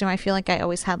costume. I feel like I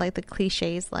always had like the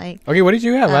cliches like. Okay, what did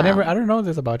you have? I don't know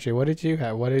this about you. What did you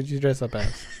have? What did you dress up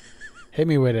as? Hit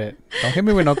me with it. Don't hit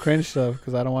me with no cringe stuff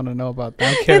because I don't want to know about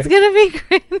that. It's gonna be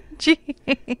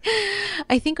cringy.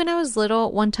 I think when I was little,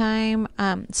 one time,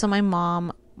 so my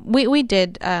mom, we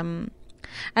did, I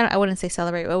wouldn't say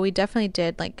celebrate, but we definitely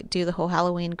did like do the whole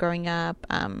Halloween growing up.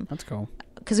 That's cool.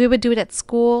 Because we would do it at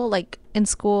school, like in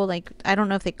school, like I don't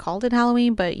know if they called it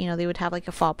Halloween, but they would have like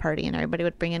a fall party and everybody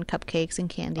would bring in cupcakes and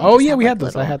candy. Oh yeah, we had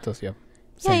those. I had those. Yeah.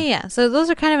 Yeah. So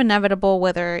those are kind of inevitable,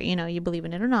 whether you believe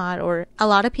in it or not. Or a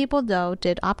lot of people though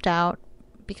did opt out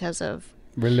because of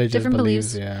religious different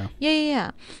beliefs. Yeah.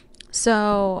 Yeah.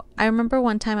 So I remember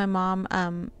one time my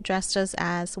mom dressed us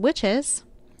as witches,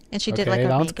 and she did like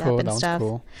our makeup and stuff.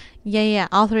 Cool. Yeah.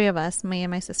 All three of us, me and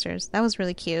my sisters. That was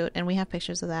really cute, and we have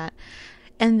pictures of that.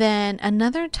 And then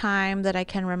another time that I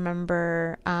can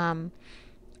remember,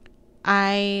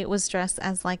 I was dressed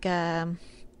as like I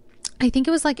think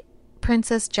it was like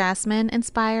Princess Jasmine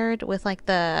inspired with like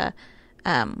the,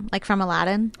 like from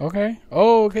Aladdin. Okay.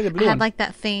 Oh, okay. The blue I had one. like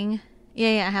that thing.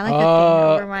 Yeah, I had like that thing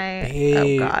over my.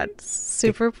 babe. Oh God,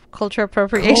 super culture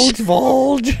appropriation. Coach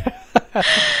Volge.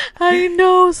 I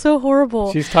know, so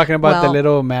horrible. She's talking about the Well-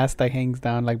 little mask that hangs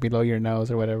down like below your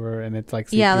nose or whatever, and it's like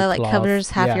Yeah, see-through that like cloth. covers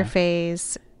half Yeah. your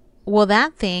face. Well,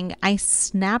 that thing, I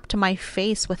snapped my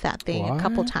face with that thing a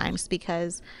couple What? times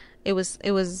because it was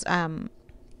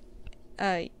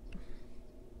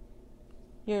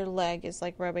your leg is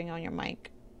like rubbing on your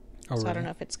mic. Oh, So I don't really?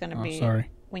 know if it's going to Oh, be sorry.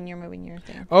 when you're moving your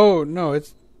thing. Oh no,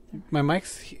 it's my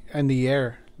mic's in the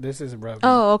air. This is rubbing.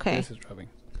 Oh, okay. This is rubbing.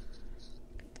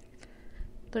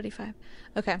 35.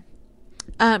 Okay.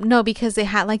 No, because they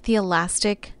had like the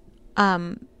elastic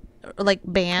like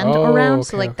band Oh, around, so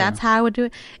okay, like that's how I would do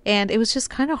it, and it was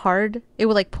just kind of hard. It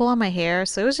would like pull on my hair,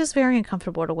 so it was just very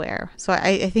uncomfortable to wear. So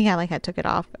I think I took it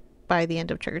off by the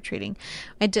end of trick-or-treating.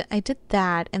 I did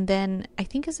that, and then I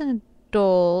think as an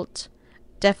adult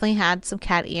definitely had some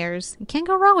cat ears. You can't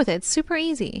go wrong with it. It's super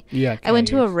easy. Yeah. I went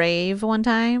to a cat rave one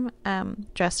time,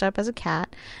 dressed up as a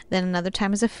cat, then another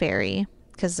time as a fairy.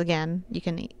 Because again, you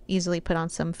can easily put on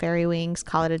some fairy wings,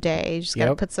 call it a day. You just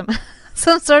gotta Yep. put some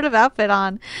some sort of outfit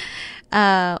on.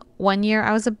 One year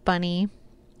I was a bunny.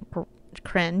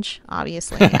 Cringe,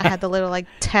 obviously. I had the little like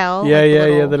tail. Yeah, like,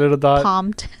 yeah, the little dot.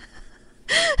 palm.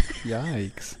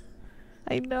 Yikes.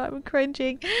 I know, I'm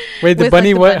cringing. Wait, the With,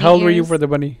 bunny. like, the What? bunny How old were you ears. for the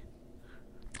bunny?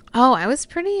 Oh, I was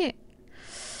pretty.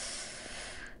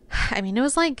 I mean, it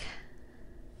was like,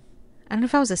 I don't know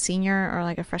if I was a senior or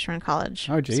like a freshman in college.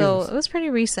 Oh, Jesus. So it was pretty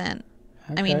recent.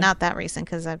 I mean, Okay. not that recent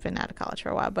because I've been out of college for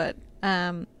a while, but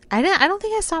I don't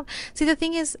think I stopped. See, the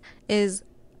thing is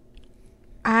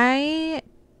I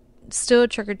still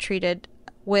trick-or-treated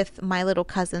with my little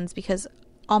cousins because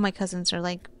all my cousins are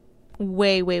like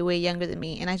way, way, way younger than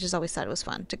me, and I just always thought it was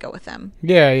fun to go with them.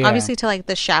 Yeah, yeah. Obviously to like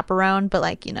the chaperone, but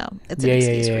like, you know, it's an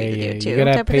excuse for you to do it too. You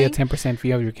gotta type of pay a thing. 10%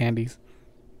 fee of your candies.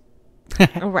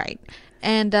 Right.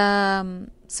 And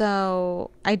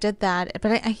so I did that,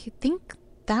 but I think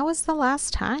that was the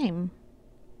last time.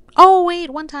 Oh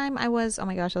wait, one time I was, oh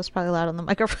my gosh, that was probably loud on the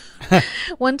microphone.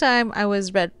 One time I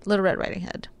was Little Red Riding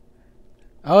Hood.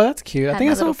 Oh, that's cute. I Had think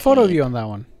my I saw a little photo of cape. you on that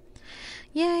one.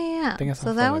 Yeah. I think I saw a So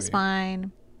photo that of was you.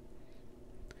 fine.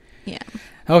 Yeah.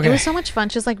 Okay. It was so much fun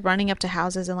just like running up to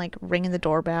houses and like ringing the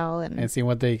doorbell And see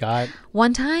what they got.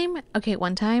 one time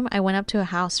I went up to a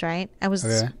house, right?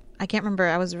 Okay. I can't remember.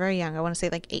 I was very young. I want to say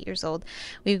like 8 years old.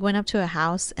 We went up to a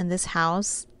house, and this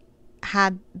house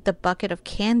had the bucket of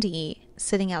candy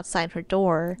sitting outside her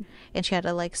door, and she had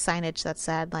a like signage that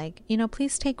said like, you know,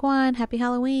 please take one, happy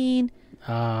Halloween.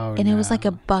 Oh, And it was like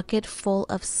a bucket full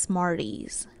of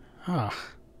Smarties. Oh.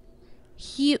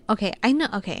 Okay, I know.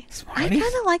 Okay, I Smarties?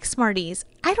 kind of like Smarties.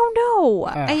 I don't know.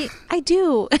 Ugh. I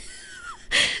do.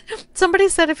 Somebody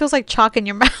said it feels like chalk in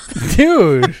your mouth.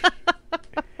 Dude.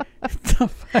 What the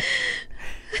fuck?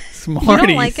 Smarties. You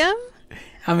don't like them?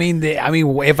 I mean,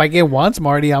 if I get one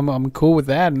Smartie, I'm cool with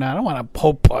that, and I don't want a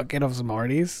whole bucket of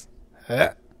Smarties.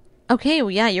 Okay,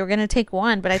 well, yeah, you were gonna take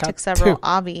one, but I Got took several, two.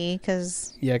 Avi,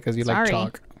 because Yeah, because you like Sorry.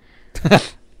 chalk.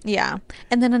 yeah.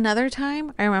 And then another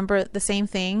time, I remember the same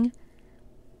thing.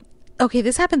 Okay,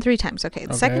 this happened 3 times. Okay,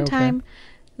 the second okay. time,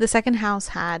 the second house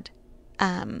had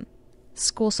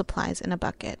school supplies in a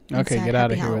bucket. and Okay, said get out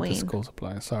Happy of here Halloween. with the school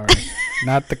supplies. Sorry,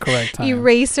 not the correct time.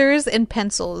 Erasers and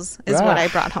pencils is what I Ah.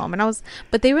 brought home, and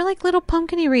but they were like little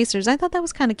pumpkin erasers. I thought that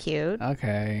was kind of cute.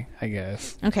 Okay, I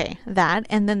guess. Okay, that,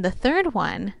 and then the third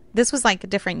one. This was like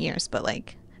different years, but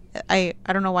like I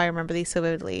don't know why I remember these so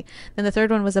vividly. Then the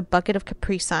third one was a bucket of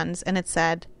Capri Suns, and it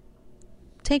said,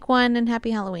 "Take one and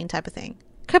Happy Halloween" type of thing.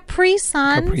 Capri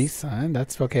Suns. Capri Sun.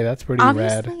 That's okay. That's pretty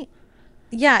Obviously, rad.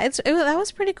 yeah, that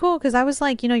was pretty cool because I was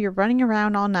like, you know, you're running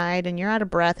around all night and you're out of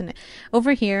breath, and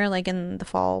over here, like in the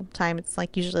fall time, it's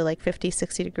like usually like 50,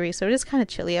 60 degrees, so it is kind of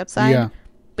chilly outside. Yeah.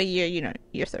 But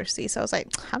you're thirsty, so I was like,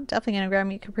 I'm definitely gonna grab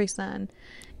me a Capri Sun.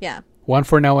 Yeah. One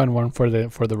for now and one for the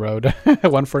road.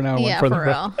 One for now, and Yeah, one for the for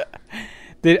road.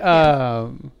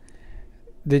 real.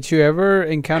 Did you ever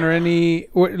encounter any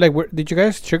did you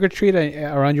guys trick or treat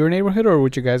around your neighborhood, or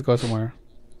would you guys go somewhere?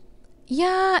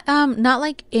 Yeah, not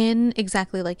like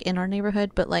exactly like in our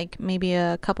neighborhood, but like maybe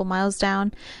a couple miles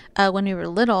down, when we were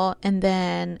little. And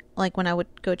then like when I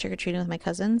would go trick-or-treating with my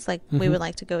cousins, like we would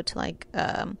like to go to like,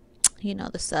 the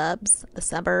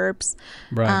suburbs,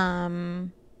 Right.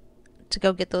 to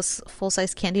go get those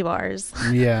full-size candy bars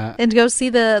Yeah. and to go see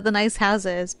the nice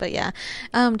houses. But yeah,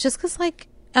 just cause like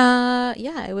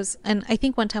Yeah, it was, and I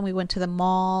think one time we went to the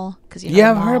mall because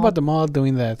Yeah, I've heard about the mall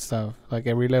doing that stuff. Like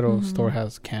every little Mm-hmm. store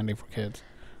has candy for kids.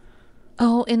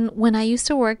 Oh, and when I used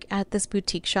to work at this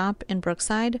boutique shop in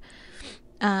Brookside,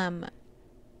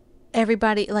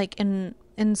 everybody like in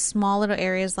small little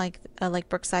areas like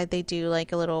Brookside, they do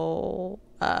like a little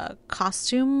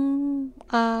costume.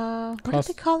 What do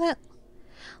they call it?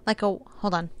 Like a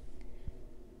hold on.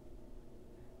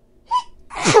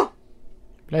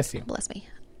 Bless you. Bless me.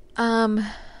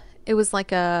 It was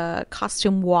like a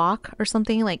costume walk or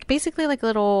something, like basically like a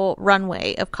little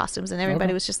runway of costumes, and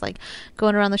everybody was just like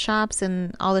going around the shops,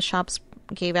 and all the shops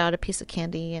gave out a piece of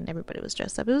candy, and everybody was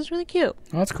dressed up. It was really cute.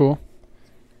 Oh, that's cool.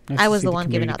 Nice I to was see the one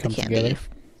giving out the community candy. come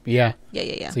together. Yeah.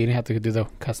 Yeah. So you didn't have to do the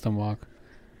custom walk.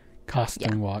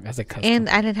 Walk. I said custom. And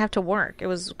I didn't have to work. It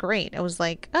was great. I was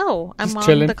like, oh, I'm Just on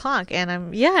chilling. the clock, and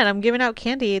I'm giving out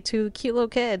candy to cute little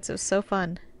kids. It was so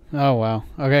fun. Oh, wow.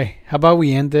 Okay. How about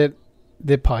we end the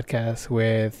podcast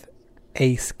with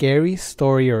a scary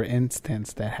story or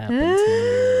instance that happened to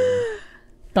you?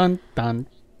 Dun, dun,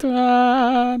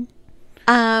 dun.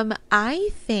 I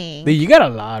think Dude, you got a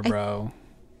lot, bro.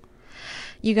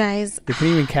 you guys. You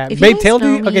couldn't even If you Babe, guys tell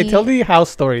know me- tell the house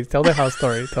story. Tell the house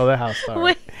story. Tell the house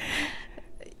story.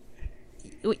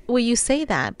 Well, you say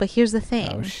that, but here's the thing.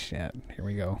 Oh, shit. Here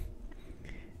we go.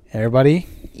 Everybody,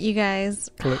 You guys,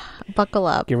 buckle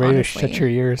up. get ready honestly. to shut your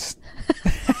ears.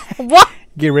 What?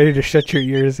 Get ready to shut your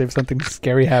ears if something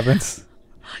scary happens.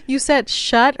 You said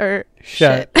shut or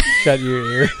Shut shit? your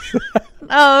ears. Oh,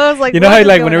 I was like, You know what how is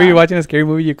like going whenever on? you're watching a scary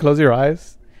movie, you close your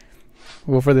eyes?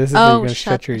 Well, for this, is you're going to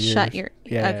shut your ears. Shut your.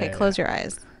 Yeah, okay, yeah, close your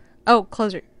eyes. Oh,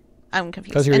 close your. I'm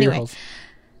confused. Close your ear anyway. holes.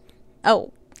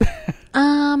 Oh. So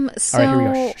All right, here we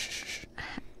go. Shh.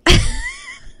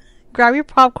 grab your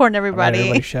popcorn, All right, everybody.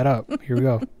 everybody shut up. Here we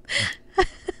go.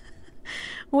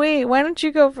 Wait, why don't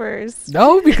you go first?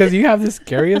 No, because you have the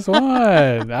scariest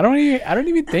one. I don't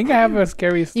even think I have a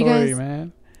scary story, guys-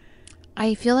 man.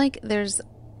 I feel like there's.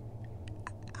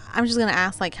 I'm just gonna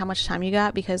ask like how much time you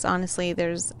got, because honestly,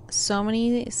 there's so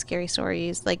many scary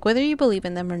stories. Like whether you believe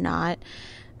in them or not,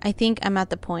 I think I'm at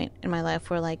the point in my life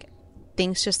where like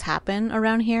things just happen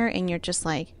around here, and you're just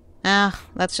like,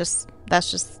 that's just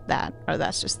that, or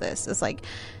that's just this. It's like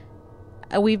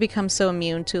we've become so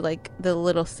immune to like the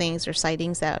little things or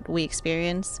sightings that we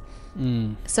experience.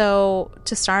 So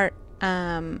to start,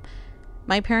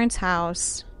 my parents'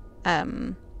 house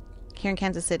here in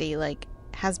Kansas City like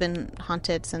has been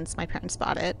haunted since my parents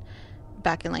bought it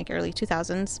back in like early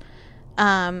 2000s,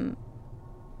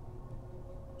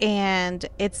 and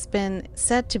it's been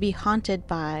said to be haunted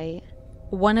by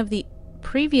one of the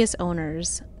previous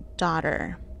owner's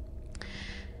daughter.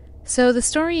 So the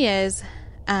story is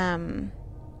that,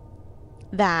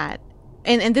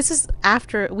 and this is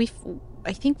after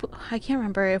I think I can't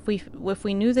remember if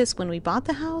we knew this when we bought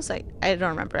the house. I don't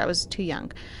remember. I was too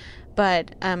young.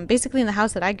 But basically in the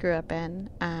house that I grew up in,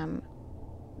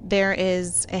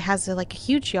 it has like a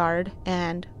huge yard,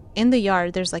 and in the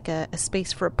yard there's like a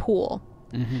space for a pool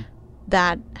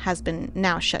that has been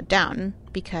now shut down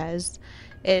because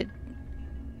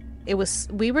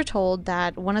we were told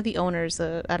that one of the owners,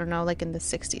 I don't know, like in the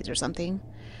 60s or something,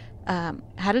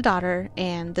 had a daughter,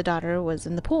 and the daughter was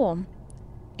in the pool,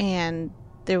 and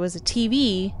there was a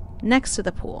TV next to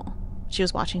the pool. She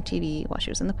was watching TV while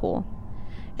she was in the pool,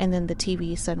 and then the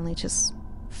TV suddenly just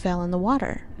fell in the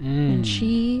water, and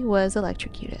she was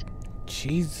electrocuted.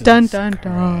 Jesus. Dun dun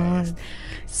dun.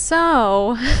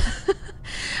 So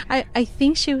I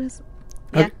think she was.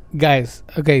 Yeah. Guys,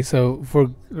 okay, so for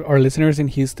our listeners in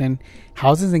Houston,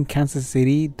 houses in Kansas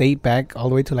City date back all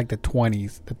the way to like the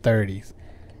 20s, the 30s.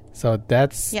 So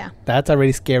that's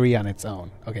already scary on its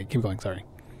own. Okay, keep going, sorry.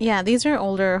 Yeah, these are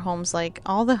older homes. Like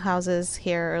all the houses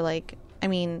here are like, I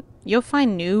mean, you'll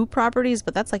find new properties,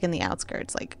 but that's like in the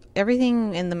outskirts. Like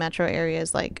everything in the metro area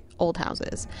is like old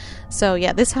houses. So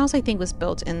yeah, this house I think was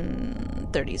built in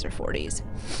 30s or 40s.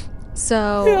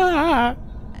 So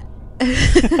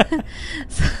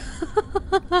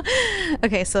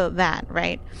okay, so that,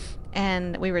 right?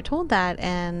 And we were told that,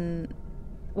 and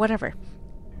whatever.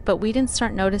 But we didn't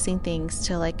start noticing things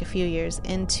till like a few years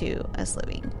into us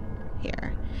living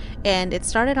here. And it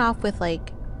started off with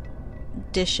like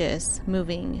dishes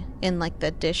moving in like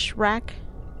the dish rack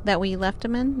that we left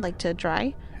them in, like to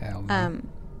dry. Hell no.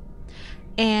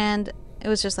 And it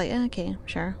was just like, okay,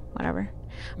 sure, whatever.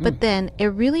 But then it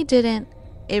really didn't,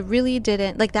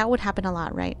 like that would happen a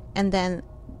lot, right? And then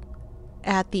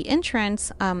at the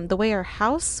entrance, the way our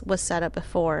house was set up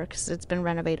before, because it's been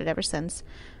renovated ever since,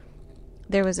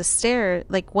 there was a stair,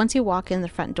 like once you walk in the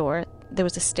front door, there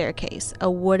was a staircase,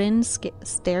 a wooden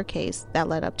staircase that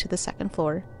led up to the second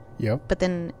floor. Yep. But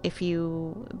then if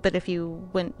you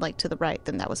went like to the right,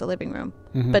 then that was a living room.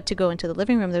 Mm-hmm. But to go into the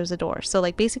living room, there was a door. So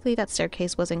like basically that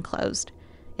staircase was enclosed,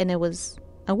 and it was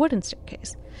a wooden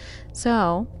staircase.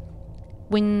 So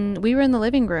when we were in the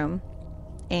living room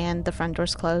and the front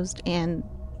door's closed and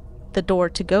the door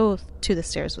to go to the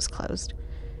stairs was closed,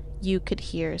 you could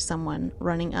hear someone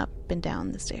running up and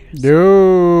down the stairs.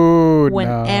 Dude, when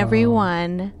no.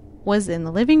 everyone was in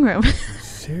the living room.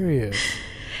 Serious.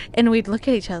 And we'd look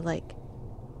at each other like,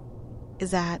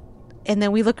 is that... And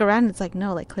then we look around and it's like,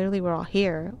 no, like clearly we're all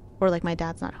here. Or like my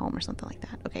dad's not home or something like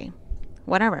that. Okay,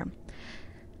 whatever.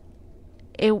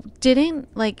 It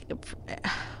didn't like...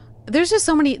 There's just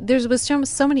so many... There was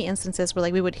so many instances where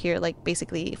like we would hear like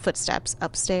basically footsteps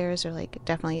upstairs or like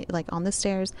definitely like on the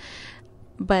stairs.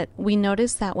 But we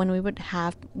noticed that when we would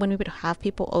have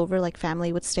people over, like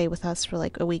family would stay with us for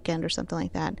like a weekend or something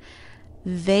like that,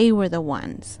 they were the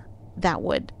ones that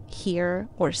would hear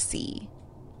or see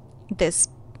this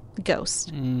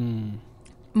ghost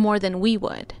more than we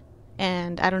would.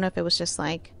 And I don't know if it was just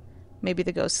like maybe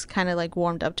the ghost kind of like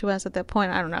warmed up to us at that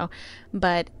point, I don't know.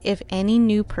 But if any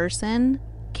new person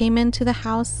came into the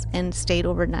house and stayed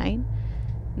overnight,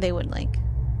 they would like,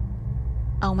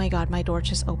 oh my god, my door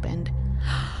just opened,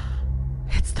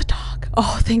 it's the dog,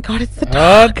 oh thank god it's the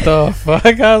dog. What the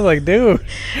fuck? I was like, dude,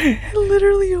 it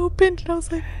literally opened and I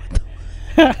was like, what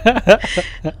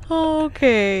the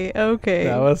okay.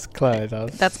 That was clutch.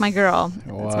 That's my girl.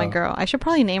 Wow. That's my girl. I should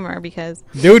probably name her because...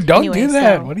 Dude, don't anyway, do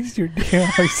that. So... What is your deal?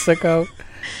 Are you sicko?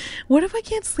 What if I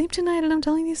can't sleep tonight and I'm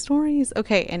telling these stories?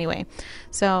 Okay, anyway.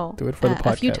 So... Do it for the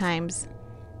podcast. A few times...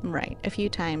 Right. A few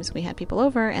times we had people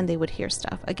over and they would hear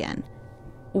stuff again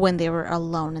when they were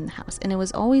alone in the house. And it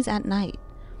was always at night.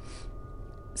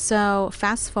 So,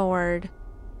 fast forward...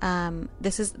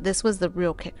 this was the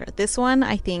real kicker. This one,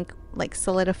 I think, like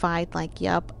solidified, like,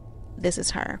 yup, this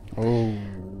is her. Oh.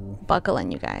 Buckle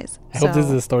in, you guys. I hope this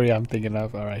is the story I'm thinking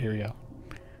of. All right, here we go.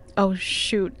 Oh,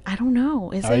 shoot. I don't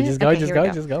know. Is all right, it? Just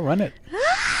go. Run it.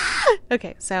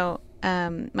 Okay, so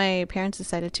my parents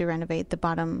decided to renovate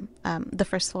the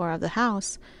first floor of the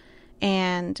house.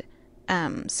 And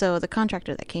so the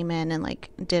contractor that came in and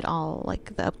like did all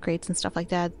like the upgrades and stuff like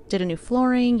that, did a new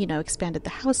flooring, you know, expanded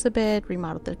the house a bit,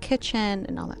 remodeled the kitchen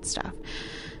and all that stuff.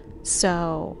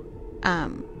 So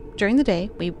during the day,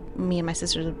 me and my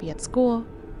sisters would be at school.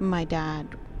 My dad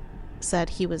said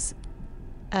he was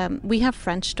we have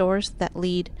French doors in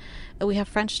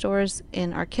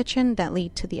our kitchen that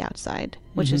lead to the outside,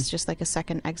 which is just like a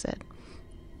second exit.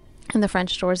 And the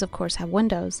French doors, of course, have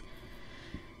windows.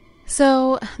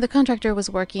 So the contractor was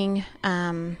working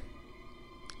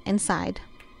inside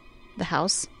the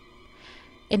house,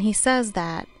 and he says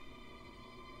that,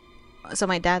 so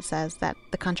my dad says that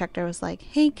the contractor was like,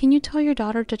 hey, can you tell your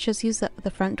daughter to just use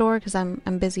the front door because I'm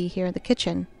busy here in the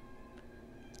kitchen.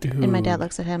 Dude. And my dad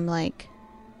looks at him like,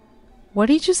 what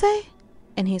did you say?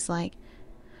 And he's like,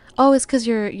 oh, it's because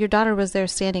your daughter was there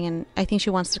standing and I think she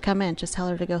wants to come in. Just tell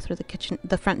her to go through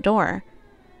the front door.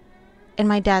 And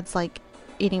my dad's like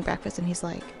eating breakfast and he's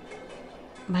like,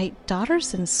 my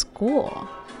daughter's in school.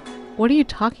 What are you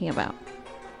talking about?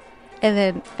 And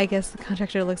then I guess the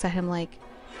contractor looks at him like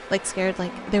scared.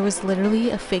 Like there was literally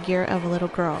a figure of a little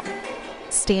girl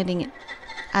standing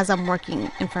as I'm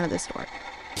working in front of this door.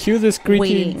 Cue the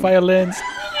screeching violins.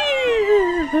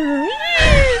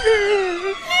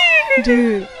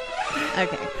 Dude.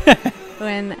 Okay.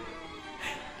 When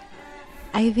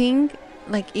I think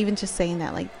like even just saying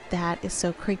that, like that is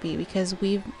so creepy because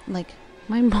we've like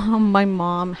my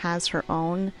mom has her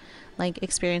own like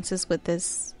experiences with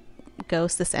this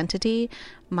ghost, this entity.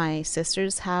 My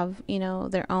sisters have, you know,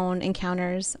 their own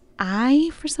encounters.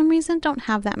 I for some reason don't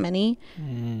have that many.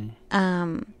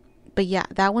 But yeah,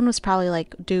 that one was probably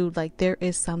like, dude, like there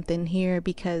is something here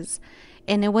because,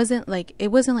 and it wasn't like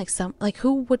some, like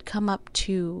who would come up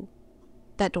to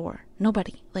that door?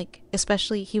 Nobody. Like,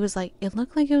 especially he was like, it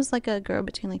looked like it was like a girl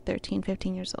between like 13,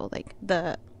 15 years old, like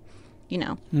you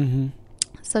know.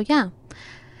 So yeah,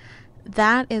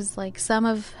 that is like some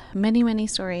of many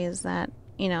stories that,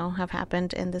 you know, have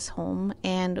happened in this home.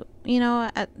 And, you know,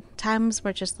 at times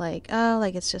we're just like, oh,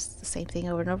 like it's just the same thing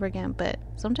over and over again. But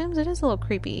sometimes it is a little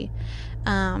creepy.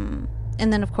 And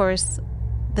then, of course,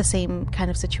 the same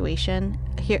kind of situation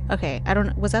here. Okay, I don't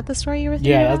know. Was that the story you were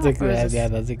thinking about? That's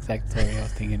the exact story I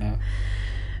was thinking of.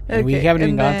 Okay, we haven't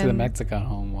even gone to the Mexican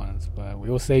home once, but we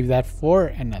will save that for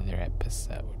another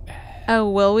episode. Oh,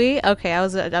 will we? Okay, I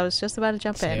was just about to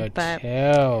jump in, but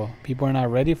chill. People are not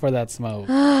ready for that smoke.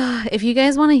 if you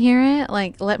guys want to hear it,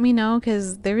 like, let me know,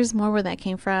 because there is more where that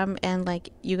came from. And like,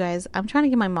 you guys, I'm trying to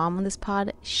get my mom on this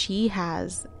pod.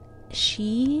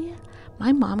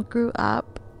 My mom grew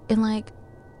up in, like,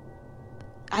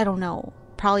 I don't know,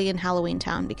 probably in Halloween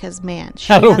Town, because man,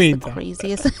 she has the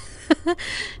craziest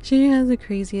she has the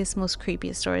craziest, most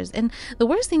creepiest stories. And the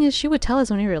worst thing is, she would tell us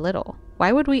when we were little.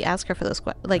 Why would we ask her for those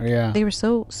questions? Like, they were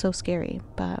so scary.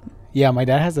 But yeah, my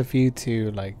dad has a few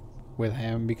too, like, with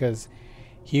him, because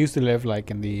he used to live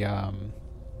like in the I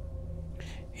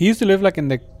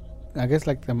guess,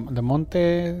 like, the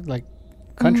monte, like,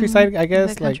 countryside, I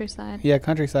guess, the countryside. Like, yeah,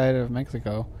 countryside of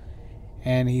Mexico.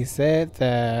 And he said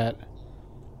that,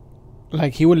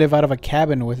 like, he would live out of a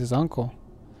cabin with his uncle,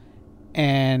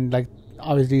 and, like,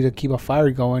 obviously to keep a fire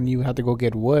going, you have to go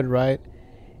get wood, right?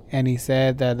 And he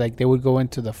said that, like, they would go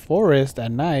into the forest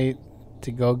at night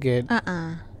to go get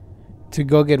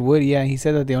wood. Yeah, he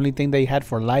said that the only thing they had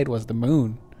for light was the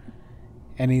moon.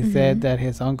 And he said that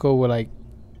his uncle would, like,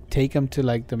 take him to,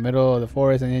 like, the middle of the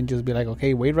forest and then just be like,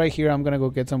 okay, wait right here, I'm gonna go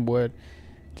get some wood,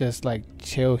 just, like,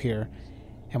 chill here.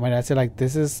 And my dad said, like,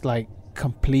 this is, like,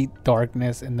 complete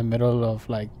darkness in the middle of,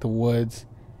 like, the woods.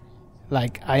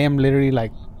 Like, I am literally,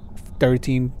 like,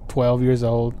 13, 12 years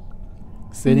old,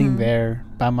 sitting there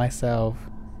by myself.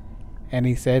 And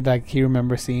he said, like, he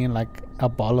remembers seeing, like, a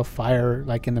ball of fire,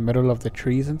 like, in the middle of the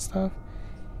trees and stuff.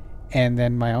 And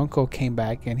then my uncle came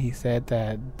back and he said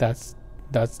that that's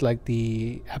like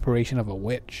the apparition of a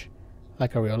witch,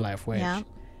 like a real life witch. Yeah.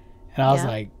 And I was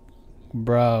like,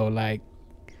 bro, like,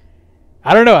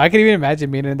 I don't know, I could even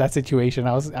imagine being in that situation.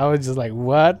 I was just like,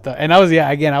 what the? And I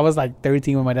was like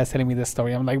 13 when my dad's telling me this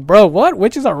story. I'm like, bro, what?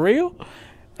 Witches are real?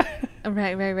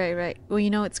 Right. Well, you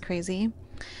know, it's crazy.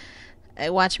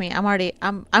 Watch me.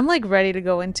 I'm like ready to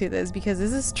go into this, because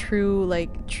this is true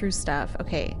stuff.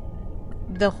 Okay.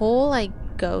 The whole, like,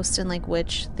 ghost and, like,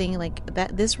 witch thing, like,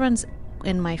 that, this runs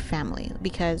in my family,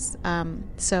 because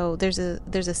so there's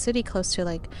a city close to,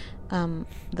 like,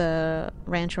 the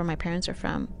ranch where my parents are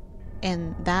from,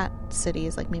 and that city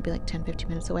is, like, maybe like 10-15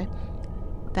 minutes away.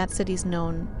 That city's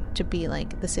known to be,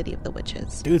 like, the city of the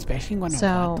witches, dude, especially in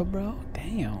Guanajuato, bro.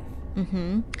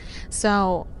 Damn.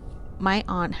 So my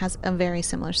aunt has a very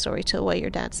similar story to what your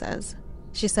dad says.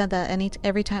 She said that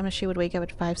every time she would wake up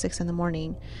at 5-6 in the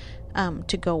morning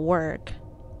to go work,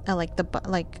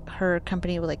 like her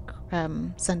company would, like,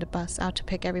 send a bus out to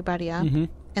pick everybody up, and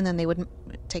then they would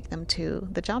take them to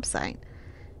the job site.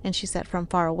 And she said from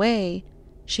far away,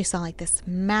 she saw, like, this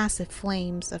massive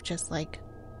flames of just, like,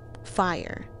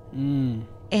 fire. And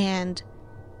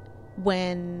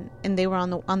they were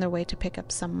on their way to pick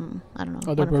up some, I don't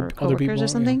know, one of her coworkers or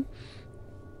something.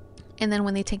 And then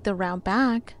when they take the route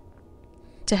back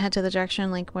to head to the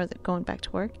direction, like, where they're going back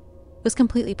to work, it was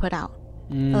completely put out.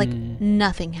 Like,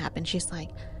 nothing happened. She's like,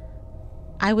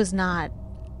 I was not,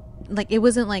 like, it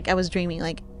wasn't like I was dreaming.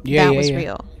 Like, that was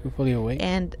real. You're fully awake.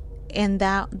 And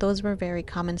those were very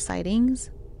common sightings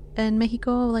in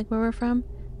Mexico, like, where we're from.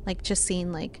 Like, just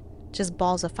seeing, like, just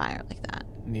balls of fire like that.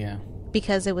 Yeah.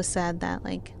 Because it was said that,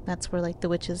 like, that's where, like, the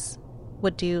witches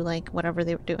would do, like, whatever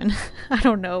they were doing. I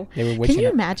don't know. They were witching. Can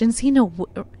you imagine seeing they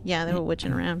were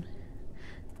witching around.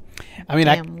 I mean,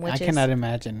 I cannot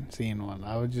imagine seeing one.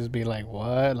 I would just be like,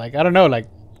 what? Like, I don't know. Like,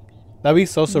 that'd be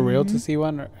so surreal to see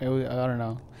one. I don't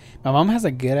know. My mom has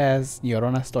a good ass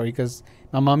Llorona story, because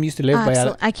my mom used to live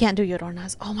by I can't do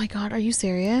Lloronas. Oh my God, are you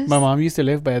serious? My mom used to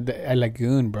live by a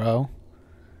lagoon, bro.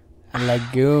 A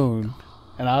lagoon.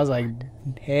 And I was like,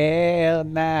 hell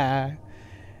nah.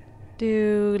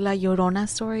 Dude, La Llorona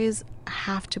stories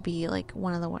have to be, like,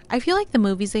 one of the worst. I feel like the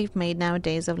movies they've made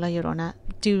nowadays of La Llorona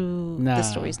do the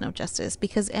stories no justice,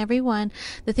 because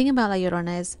the thing about La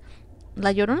Llorona is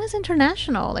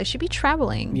international. Like, she'd be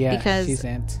traveling. Yeah, because she's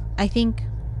I think,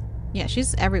 yeah,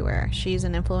 she's everywhere. She's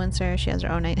an influencer. She has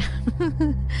her own idea.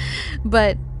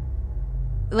 But,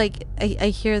 like, I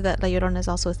hear that La Llorona is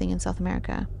also a thing in South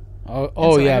America.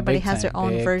 Oh, yeah. Everybody has their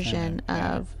own version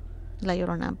of La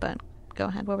Llorona, but go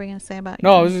ahead. What were you going to say about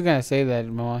No, I was just going to say that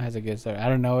my mom has a good story. I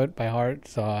don't know it by heart,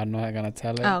 so I'm not going to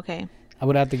tell it. Oh, okay. I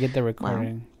would have to get the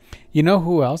recording. Wow. You know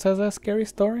who else has a scary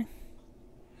story?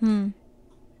 One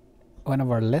of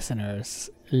our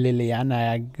listeners,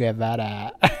 Liliana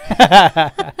Guevara.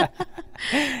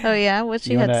 Oh, yeah? What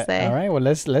she had to say? All right. Well,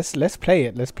 let's play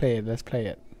it. Let's play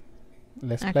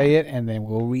it, and then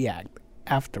we'll react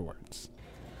afterwards.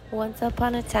 Once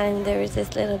upon a time, there was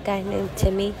this little guy named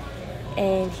Timmy,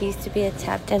 and he used to be a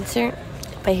tap dancer,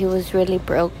 but he was really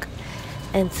broke.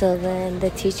 And so then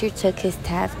the teacher took his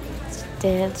tap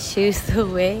dance shoes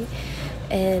away,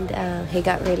 and he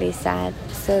got really sad.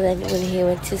 So then when he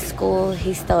went to school,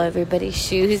 he stole everybody's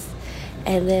shoes.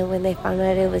 And then when they found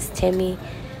out it was Timmy,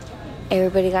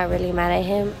 everybody got really mad at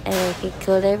him, and then he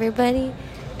killed everybody,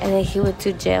 and then he went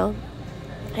to jail.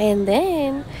 And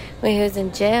then when he was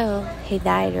in jail, he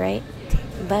died, right?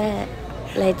 But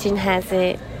legend has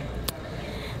it,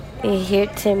 you hear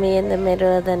Timmy in the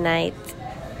middle of the night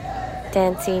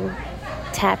dancing,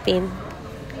 tapping,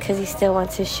 because he still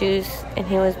wants his shoes, and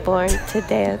he was born to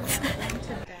dance.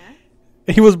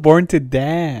 He was born to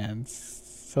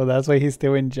dance, so that's why he's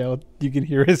still in jail. You can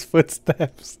hear his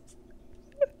footsteps.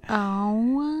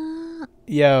 Oh,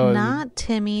 yo, not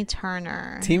Timmy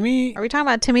Turner. Timmy? Are we talking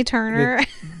about Timmy Turner?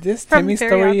 This From Timmy Very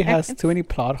story Odd has Parents. too many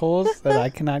plot holes that I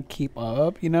cannot keep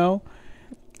up. You know,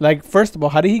 like first of all,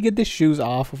 how did he get the shoes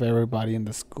off of everybody in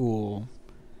the school?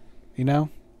 You know.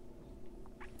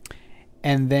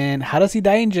 And then, how does he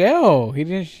die in jail? He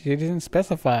didn't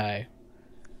specify.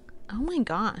 Oh my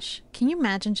gosh. Can you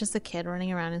imagine just a kid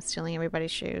running around and stealing everybody's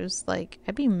shoes? Like,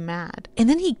 I'd be mad. And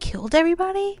then he killed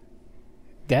everybody?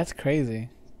 That's crazy.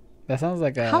 That sounds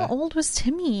like a... How old was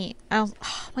Timmy? Oh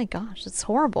my gosh, it's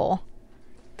horrible.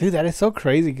 Dude, that is so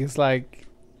crazy. Because, like...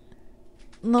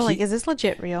 No, like, is this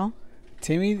legit real?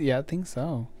 Timmy? Yeah, I think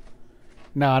so.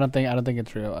 No, I don't think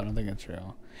it's real. I don't think it's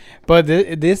real. But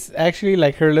this actually,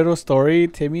 like, her little story,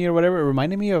 Timmy or whatever, it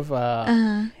reminded me of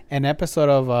an episode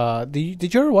of...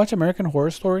 Did you ever watch American Horror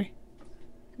Story?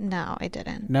 No, I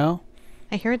didn't. No?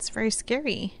 I hear it's very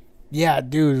scary. Yeah,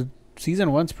 dude. Season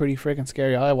 1's pretty freaking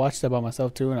scary. I watched it by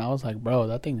myself, too, and I was like, bro,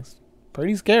 that thing's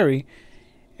pretty scary.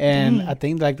 And Dang. I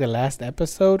think, like, the last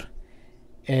episode,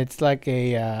 it's like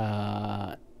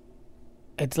a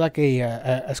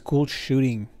school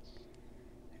shooting.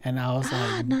 And I was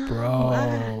like, no.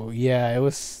 bro, yeah, it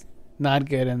was not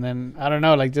good. And then, I don't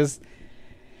know, like, just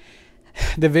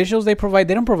the visuals they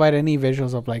don't provide any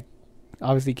visuals of, like,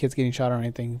 obviously kids getting shot or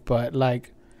anything. But,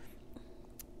 like,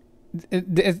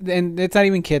 and it's not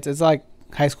even kids. It's, like,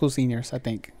 high school seniors, I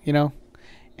think, you know?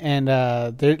 And,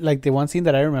 they're, like, the one scene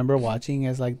that I remember watching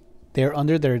is, like, they're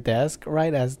under their desk,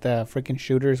 right, as the freaking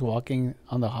shooter's walking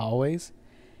on the hallways.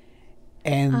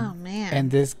 And, Oh, man. and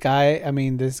this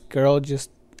girl just,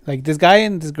 like, this guy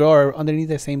and this girl are underneath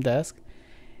the same desk.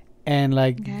 And,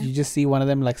 like, Okay. you just see one of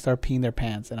them, like, start peeing their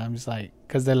pants. And I'm just like,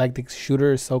 because they're, like, the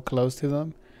shooter is so close to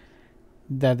them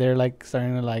that they're, like,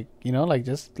 starting to, like, you know, like,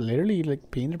 just literally,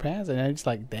 like, peeing their pants. And I'm just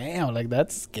like, damn, like,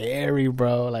 that's scary,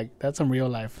 bro. Like, that's some real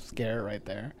life scare right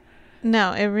there.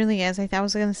 No, it really is. I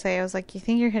was going to say, I was like, you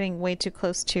think you're hitting way too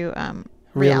close to reality.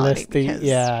 Realistic. Because,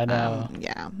 Yeah, I know.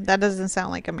 yeah, that doesn't sound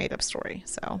like a made-up story,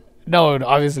 so... No,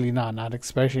 obviously not.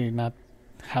 Especially not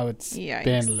how it's Yikes.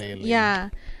 been lately. Yeah.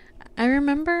 I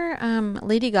remember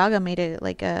Lady Gaga made it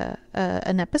like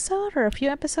an episode or a few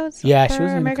episodes. Yeah, for she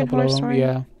was in a American couple Horror of them. Story.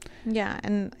 Yeah. Yeah,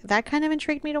 and that kind of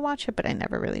intrigued me to watch it, but I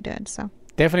never really did. So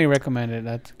Definitely recommend it.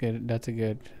 That's good. That's a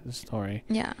good story.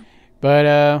 yeah,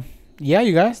 But yeah,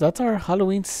 you guys, that's our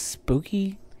Halloween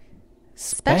spooky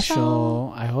special.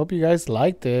 Special. I hope you guys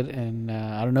liked it, and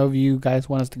I don't know if you guys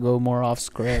want us to go more off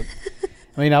script.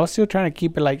 I mean, I was still trying to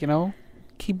keep it like, you know,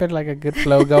 keep it like a good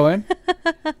flow going.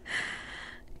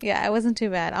 yeah, it wasn't too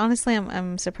bad. Honestly,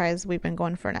 I'm surprised we've been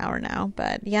going for an hour now.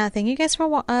 But yeah, thank you guys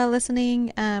for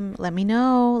listening.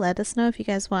 Let us know if you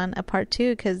guys want a part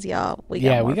 2, because y'all, we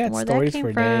got more stories that came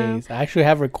for from. days. I actually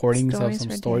have recordings of Stories some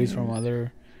for stories from days.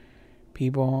 other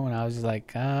people, and I was just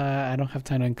like, I don't have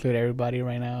time to include everybody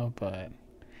right now, but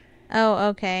Oh,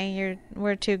 okay.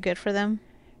 We're too good for them.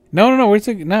 no, we're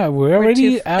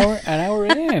already too an hour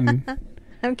in.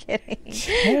 I'm kidding.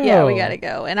 Chill. Yeah, we gotta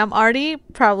go, and I'm already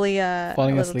probably Falling a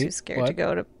little asleep? too scared What? to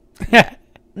go to.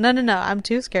 No, I'm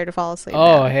too scared to fall asleep.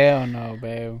 Oh now. hell no,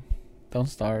 babe! Don't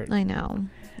start. I know.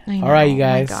 All right, you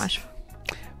guys. Oh my gosh.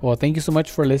 Well, thank you so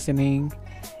much for listening,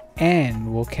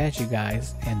 and we'll catch you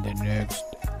guys in the next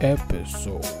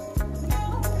episode.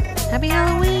 Happy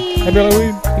Halloween. Happy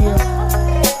Halloween. See ya.